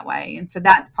treat it that way. And so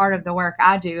that's part of the work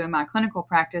I do in my clinical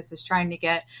practice, is trying to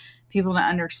get people to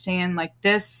understand like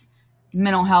this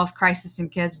mental health crisis in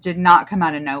kids did not come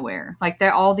out of nowhere. Like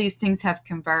all these things have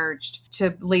converged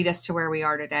to lead us to where we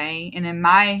are today. And in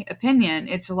my opinion,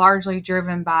 it's largely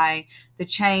driven by the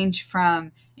change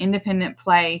from independent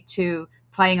play to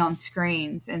playing on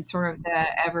screens and sort of the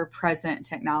ever-present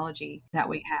technology that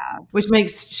we have. Which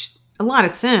makes a lot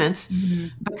of sense Mm-hmm.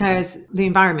 because the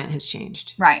environment has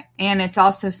changed. Right. And it's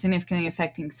also significantly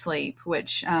affecting sleep,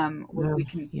 which we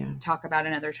can Yeah. talk about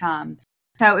another time.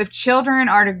 So if children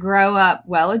are to grow up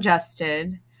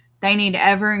well-adjusted, they need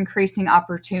ever increasing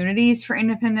opportunities for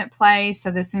independent play.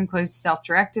 So this includes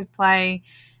self-directed play,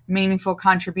 meaningful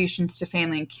contributions to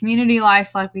family and community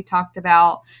life, like we talked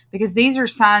about, because these are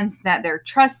signs that they're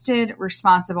trusted,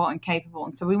 responsible, and capable.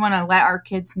 And so we want to let our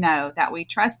kids know that we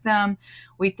trust them.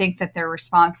 We think that they're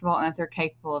responsible and that they're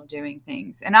capable of doing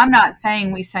things. And I'm not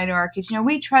saying we say to our kids,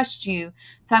 we trust you,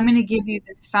 so I'm going to give you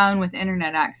this phone with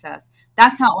internet access.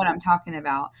 That's not what I'm talking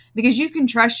about, because you can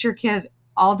trust your kid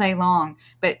all day long,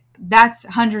 but that's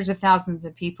hundreds of thousands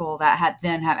of people that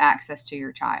then have access to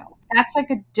your child. That's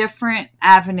like a different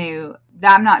avenue.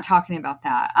 I'm not talking about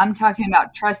that. I'm talking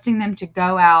about trusting them to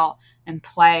go out and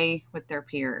play with their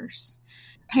peers.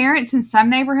 Parents in some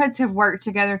neighborhoods have worked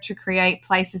together to create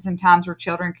places and times where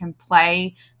children can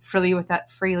play freely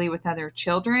with other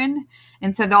children.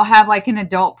 And so they'll have like an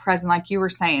adult present, like you were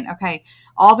saying. Okay,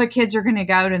 all the kids are going to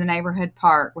go to the neighborhood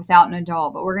park without an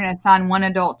adult, but we're going to assign one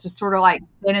adult to sort of like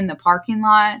sit in the parking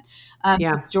lot,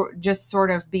 just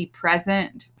sort of be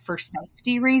present for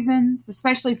safety reasons,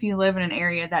 especially if you live in an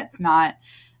area that's not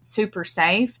super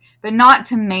safe, but not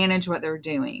to manage what they're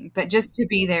doing, but just to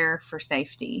be there for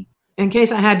safety. In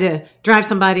case I had to drive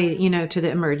somebody, to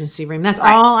the emergency room. That's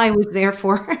Right. all I was there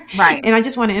for. Right. And I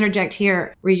just want to interject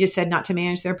here where you just said not to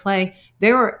manage their play.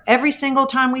 Every single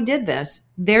time we did this,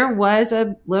 there was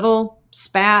a little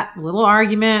spat, a little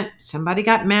argument. Somebody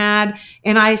got mad.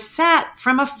 And I sat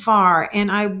from afar and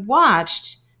I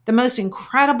watched the most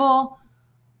incredible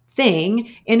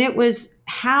thing. And it was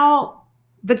how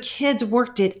the kids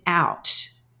worked it out.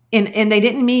 And they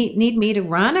didn't need me to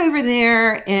run over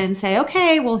there and say,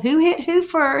 okay, well, who hit who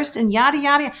first and yada,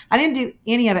 yada. I didn't do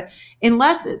any of it.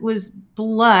 Unless it was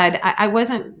blood,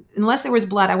 unless there was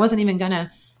blood, I wasn't even going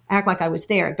to act like I was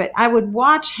there. But I would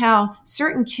watch how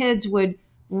certain kids would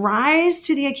rise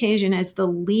to the occasion as the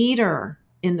leader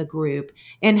in the group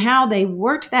and how they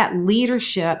worked that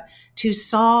leadership to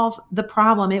solve the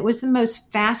problem. It was the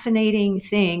most fascinating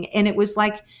thing. And it was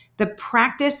like the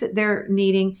practice that they're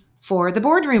needing for the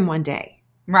boardroom one day.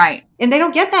 Right. And they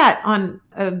don't get that on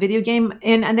a video game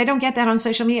and they don't get that on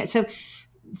social media.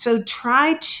 So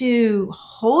try to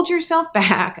hold yourself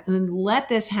back and let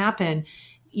this happen.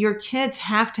 Your kids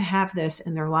have to have this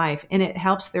in their life, and it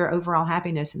helps their overall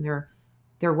happiness and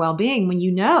their well-being when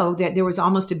you know that there was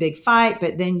almost a big fight,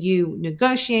 but then you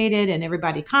negotiated and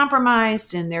everybody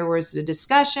compromised and there was a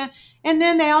discussion and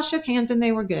then they all shook hands and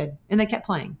they were good and they kept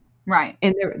playing. Right.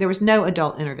 And there was no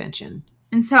adult intervention.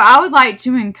 And so I would like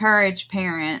to encourage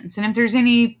parents, and if there's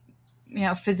any,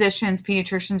 physicians,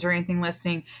 pediatricians, or anything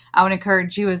listening, I would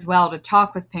encourage you as well to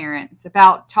talk with parents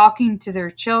about talking to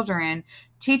their children,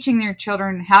 teaching their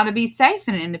children how to be safe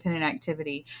in an independent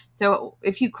activity. So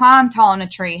if you climb tall in a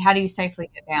tree, how do you safely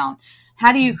get down?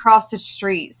 How do you cross the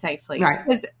street safely? Right.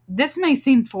 Because this may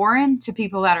seem foreign to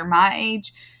people that are my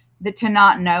age, that to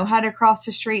not know how to cross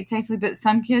the street safely, but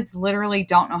some kids literally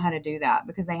don't know how to do that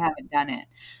because they haven't done it.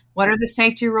 What are the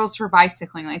safety rules for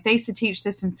bicycling? Like they used to teach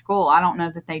this in school. I don't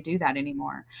know that they do that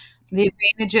anymore. The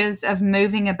advantages of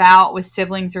moving about with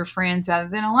siblings or friends rather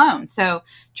than alone. So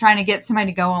trying to get somebody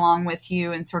to go along with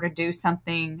you and sort of do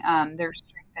something, there's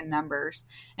strength in numbers.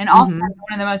 And also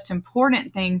one of the most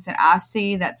important things that I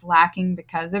see that's lacking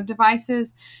because of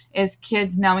devices is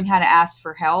kids knowing how to ask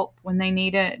for help when they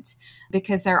need it,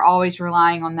 because they're always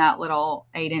relying on that little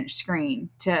 8-inch screen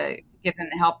to give them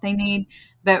the help they need.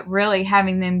 But really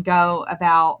having them go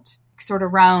about sort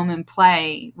of roam and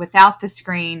play without the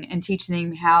screen and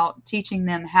teaching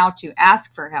them how to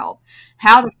ask for help,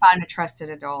 how to find a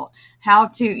trusted adult, how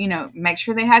to, make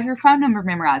sure they have your phone number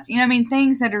memorized,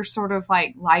 things that are sort of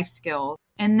like life skills.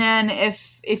 And then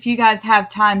if you guys have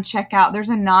time, check out, there's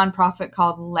a nonprofit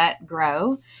called Let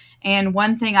Grow. And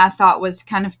one thing I thought was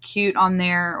kind of cute on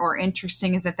there or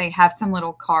interesting is that they have some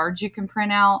little cards you can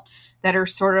print out that are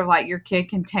sort of like your kid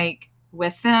can take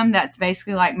with them. That's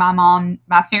basically like my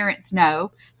parents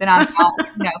know that I'm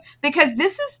not, because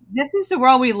this is the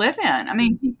world we live in. I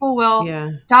mean, people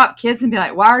will stop kids and be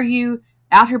like, why are you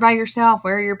out here by yourself?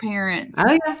 Where are your parents?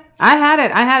 Oh yeah. I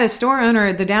had a store owner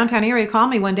at the downtown area call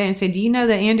me one day and said, do you know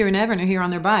that Andrew and Evan are here on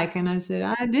their bike? And I said,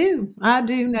 I do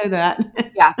know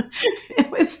that. Yeah.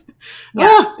 It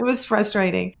was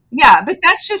frustrating. Yeah, but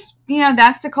that's just,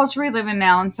 that's the culture we live in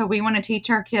now. And so we want to teach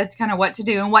our kids kind of what to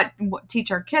do and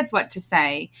teach our kids what to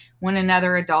say when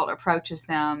another adult approaches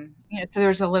them. So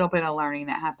there's a little bit of learning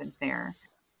that happens there.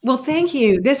 Well, thank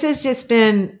you. This has just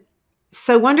been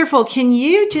so wonderful. Can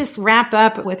you just wrap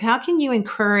up with how can you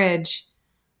encourage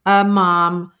a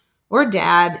mom or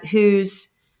dad who's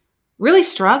really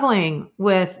struggling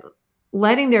with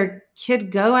letting their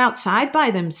kid go outside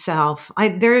by themselves.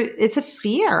 It's a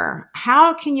fear.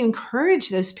 How can you encourage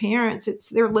those parents?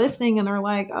 They're listening and they're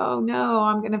like, oh no,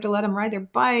 I'm going to have to let them ride their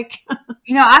bike.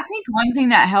 I think one thing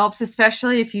that helps,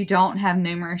 especially if you don't have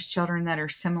numerous children that are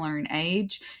similar in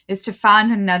age, is to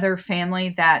find another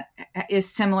family that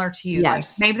is similar to you. Like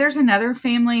Yes. maybe there's another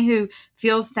family who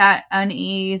feels that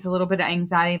unease, a little bit of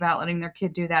anxiety about letting their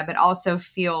kid do that, but also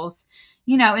feels,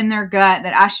 in their gut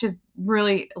that I should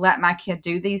really let my kid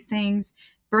do these things.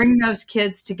 Bring those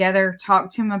kids together,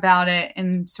 talk to them about it,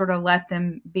 and sort of let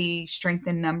them be strength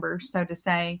in numbers, so to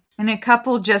say. And a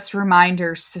couple just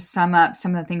reminders to sum up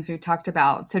some of the things we've talked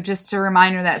about. So just a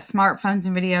reminder that smartphones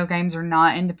and video games are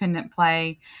not independent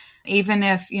play. Even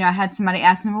if, I had somebody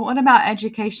ask me, well, what about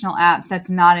educational apps? That's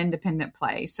not independent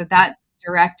play. So that's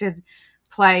directed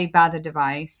play by the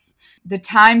device. The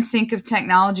time sink of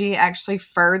technology actually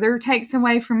further takes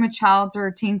away from a child's or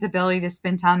a teen's ability to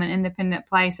spend time in independent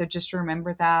play. So just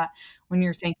remember that when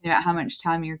you're thinking about how much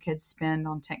time your kids spend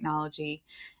on technology,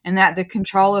 and that the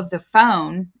control of the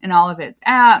phone and all of its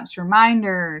apps,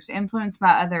 reminders, influence by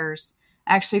others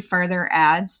actually further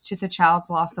adds to the child's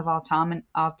loss of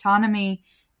autonomy,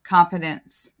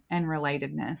 competence, and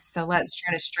relatedness. So let's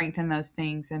try to strengthen those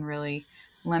things and really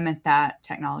limit that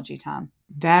technology time.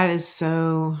 That is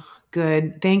so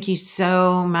good. Thank you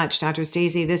so much, Dr.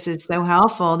 Stacey. This is so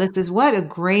helpful. This is what a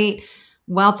great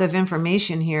wealth of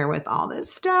information here with all this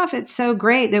stuff. It's so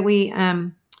great that we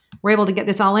were able to get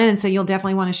this all in. So you'll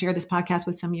definitely want to share this podcast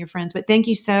with some of your friends. But thank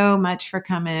you so much for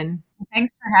coming.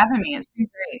 Thanks for having me. It's been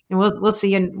great. And we'll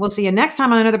see you. We'll see you next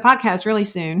time on another podcast really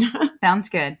soon. Sounds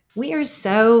good. We are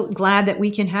so glad that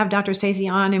we can have Dr. Stacey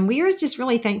on, and we are just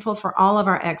really thankful for all of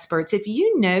our experts. If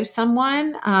you know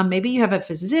someone, maybe you have a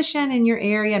physician in your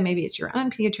area, maybe it's your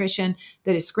own pediatrician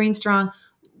that is Screen Strong,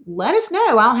 let us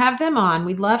know. I'll have them on.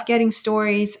 We love getting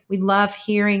stories. We love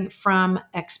hearing from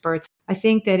experts. I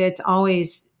think that it's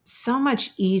always so much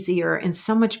easier and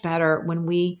so much better when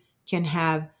we can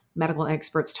have medical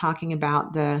experts talking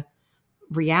about the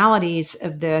realities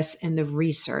of this and the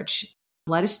research.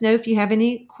 Let us know if you have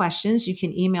any questions. You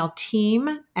can email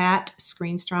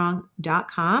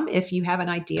team@screenstrong.com if you have an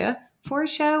idea for a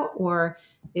show, or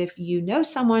if you know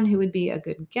someone who would be a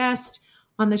good guest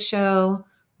on the show,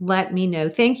 let me know.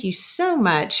 Thank you so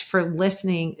much for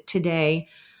listening today.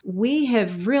 We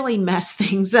have really messed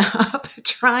things up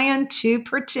trying to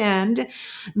pretend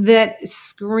that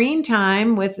screen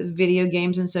time with video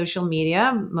games and social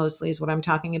media, mostly is what I'm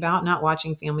talking about, not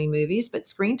watching family movies, but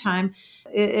screen time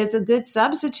is a good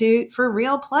substitute for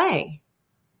real play.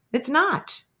 It's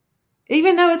not.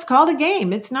 Even though it's called a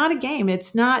game, it's not a game.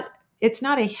 It's not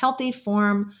a healthy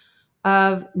form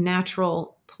of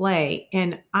natural play.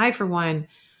 And I, for one,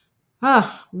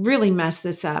 really messed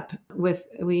this up with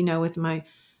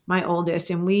my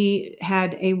oldest. And we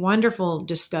had a wonderful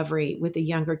discovery with the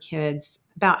younger kids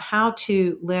about how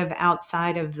to live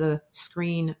outside of the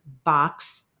screen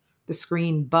box, the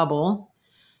screen bubble,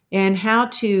 and how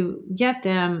to get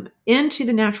them into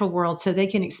the natural world so they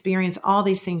can experience all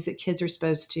these things that kids are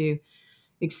supposed to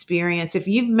experience. If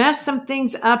you've messed some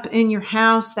things up in your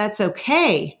house, that's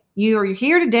okay. You're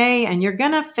here today and you're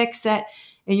going to fix it,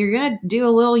 and you're going to do a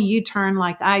little U-turn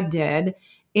like I did.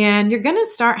 And you're going to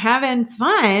start having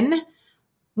fun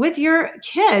with your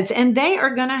kids, and they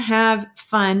are going to have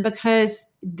fun because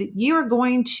you are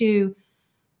going to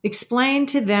explain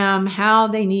to them how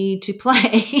they need to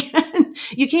play.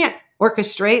 You can't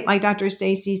orchestrate, like Dr.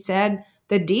 Stacey said,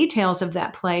 the details of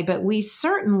that play, but we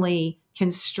certainly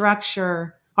can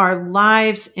structure our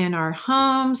lives in our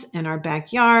homes and our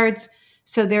backyards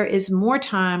so there is more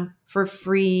time for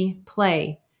free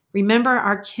play. Remember,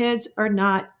 our kids are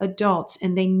not adults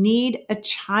and they need a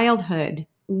childhood.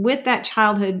 With that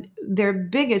childhood, their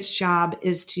biggest job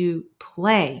is to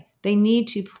play. They need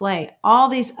to play. All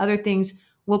these other things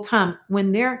will come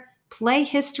when their play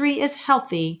history is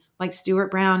healthy, like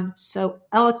Stuart Brown so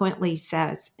eloquently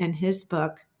says in his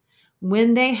book.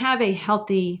 When they have a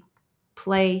healthy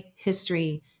play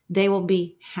history, they will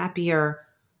be happier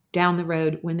down the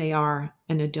road when they are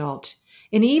an adult.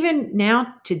 And even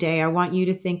now, today, I want you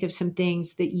to think of some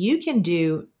things that you can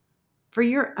do for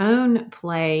your own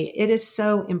play. It is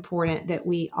so important that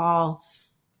we all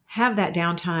have that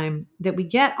downtime, that we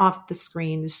get off the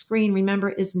screen. The screen, remember,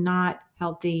 is not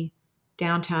healthy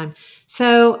downtime.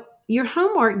 So your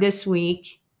homework this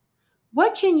week,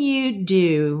 what can you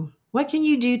do? What can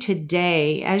you do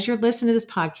today as you're listening to this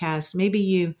podcast? Maybe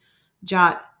you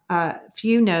jot a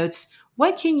few notes.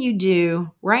 What can you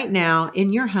do right now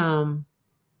in your home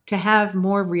to have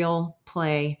more real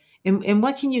play. And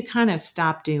what can you kind of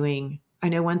stop doing? I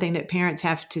know one thing that parents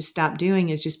have to stop doing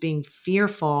is just being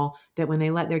fearful that when they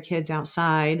let their kids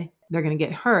outside, they're going to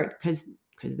get hurt because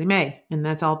they may, and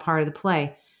that's all part of the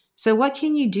play. So what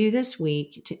can you do this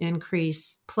week to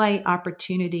increase play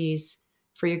opportunities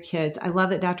for your kids? I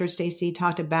love that Dr. Stacey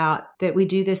talked about that we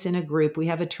do this in a group. We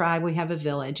have a tribe, we have a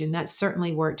village, and that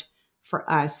certainly worked for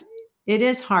us. It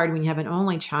is hard when you have an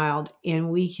only child, and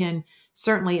we can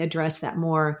certainly address that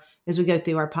more as we go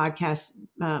through our podcast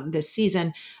this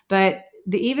season. But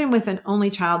even with an only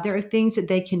child, there are things that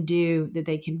they can do, that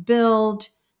they can build,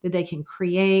 that they can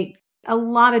create. A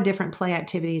lot of different play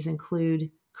activities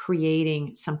include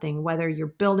creating something, whether you're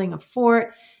building a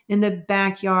fort in the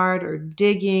backyard or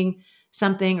digging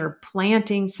something or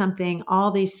planting something.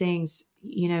 All these things,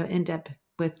 end up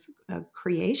with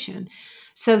creation.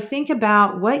 So think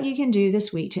about what you can do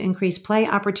this week to increase play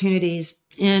opportunities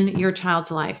in your child's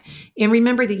life. And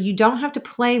remember that you don't have to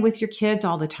play with your kids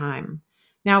all the time.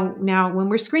 Now, when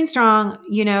we're Screen Strong,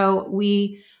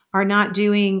 we are not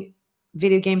doing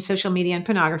video games, social media, and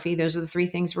pornography. Those are the three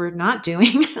things we're not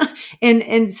doing.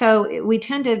 and so we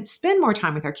tend to spend more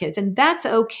time with our kids, and that's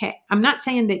okay. I'm not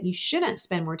saying that you shouldn't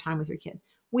spend more time with your kids.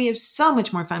 We have so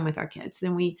much more fun with our kids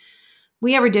than we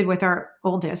ever did with our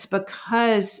oldest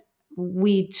because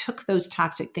we took those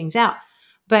toxic things out.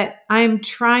 But I'm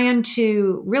trying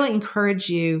to really encourage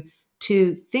you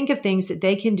to think of things that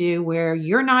they can do where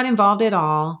you're not involved at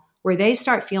all, where they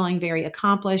start feeling very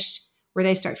accomplished, where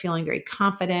they start feeling very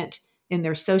confident in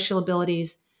their social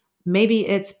abilities. Maybe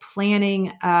it's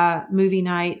planning a movie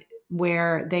night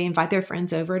where they invite their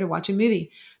friends over to watch a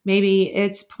movie. Maybe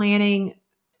it's planning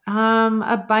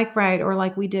a bike ride, or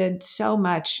like we did so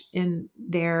much in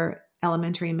their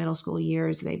elementary and middle school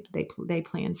years, they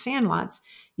planned sandlots.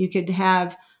 You could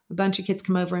have a bunch of kids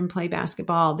come over and play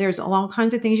basketball. There's all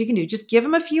kinds of things you can do. Just give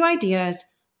them a few ideas,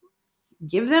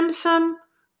 give them some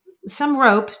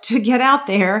rope to get out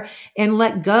there and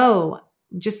let go.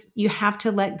 You have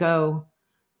to let go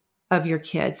of your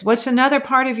kids. What's another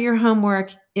part of your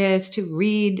homework is to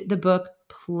read the book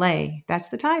Play. That's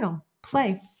the title,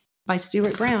 Play, by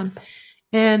Stuart Brown.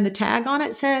 And the tag on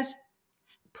it says,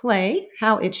 Play,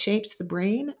 how it shapes the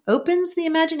brain, opens the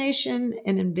imagination,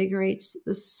 and invigorates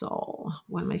the soul.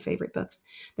 One of my favorite books.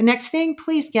 The next thing,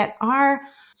 please get our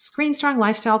Screen Strong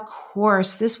Lifestyle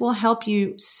course. This will help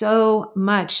you so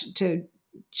much to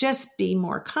just be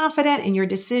more confident in your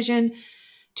decision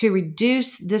to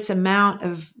reduce this amount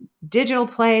of digital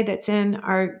play that's in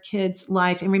our kids'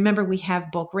 life. And remember, we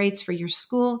have bulk rates for your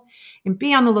school, and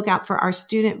be on the lookout for our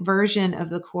student version of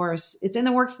the course. It's in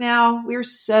the works now. We're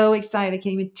so excited. I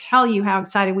can't even tell you how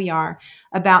excited we are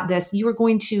about this. You are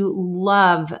going to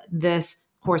love this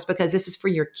course because this is for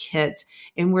your kids,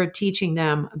 and we're teaching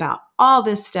them about all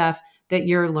this stuff that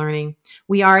you're learning.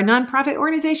 We are a nonprofit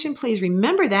organization. Please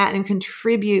remember that and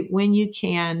contribute when you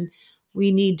can.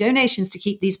 We need donations to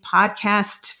keep these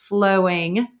podcasts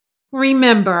flowing.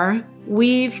 Remember,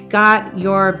 we've got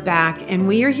your back, and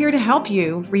we are here to help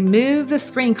you remove the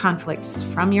screen conflicts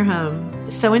from your home.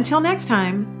 So until next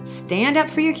time, stand up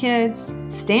for your kids,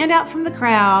 stand out from the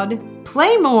crowd,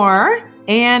 play more,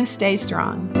 and stay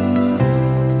strong.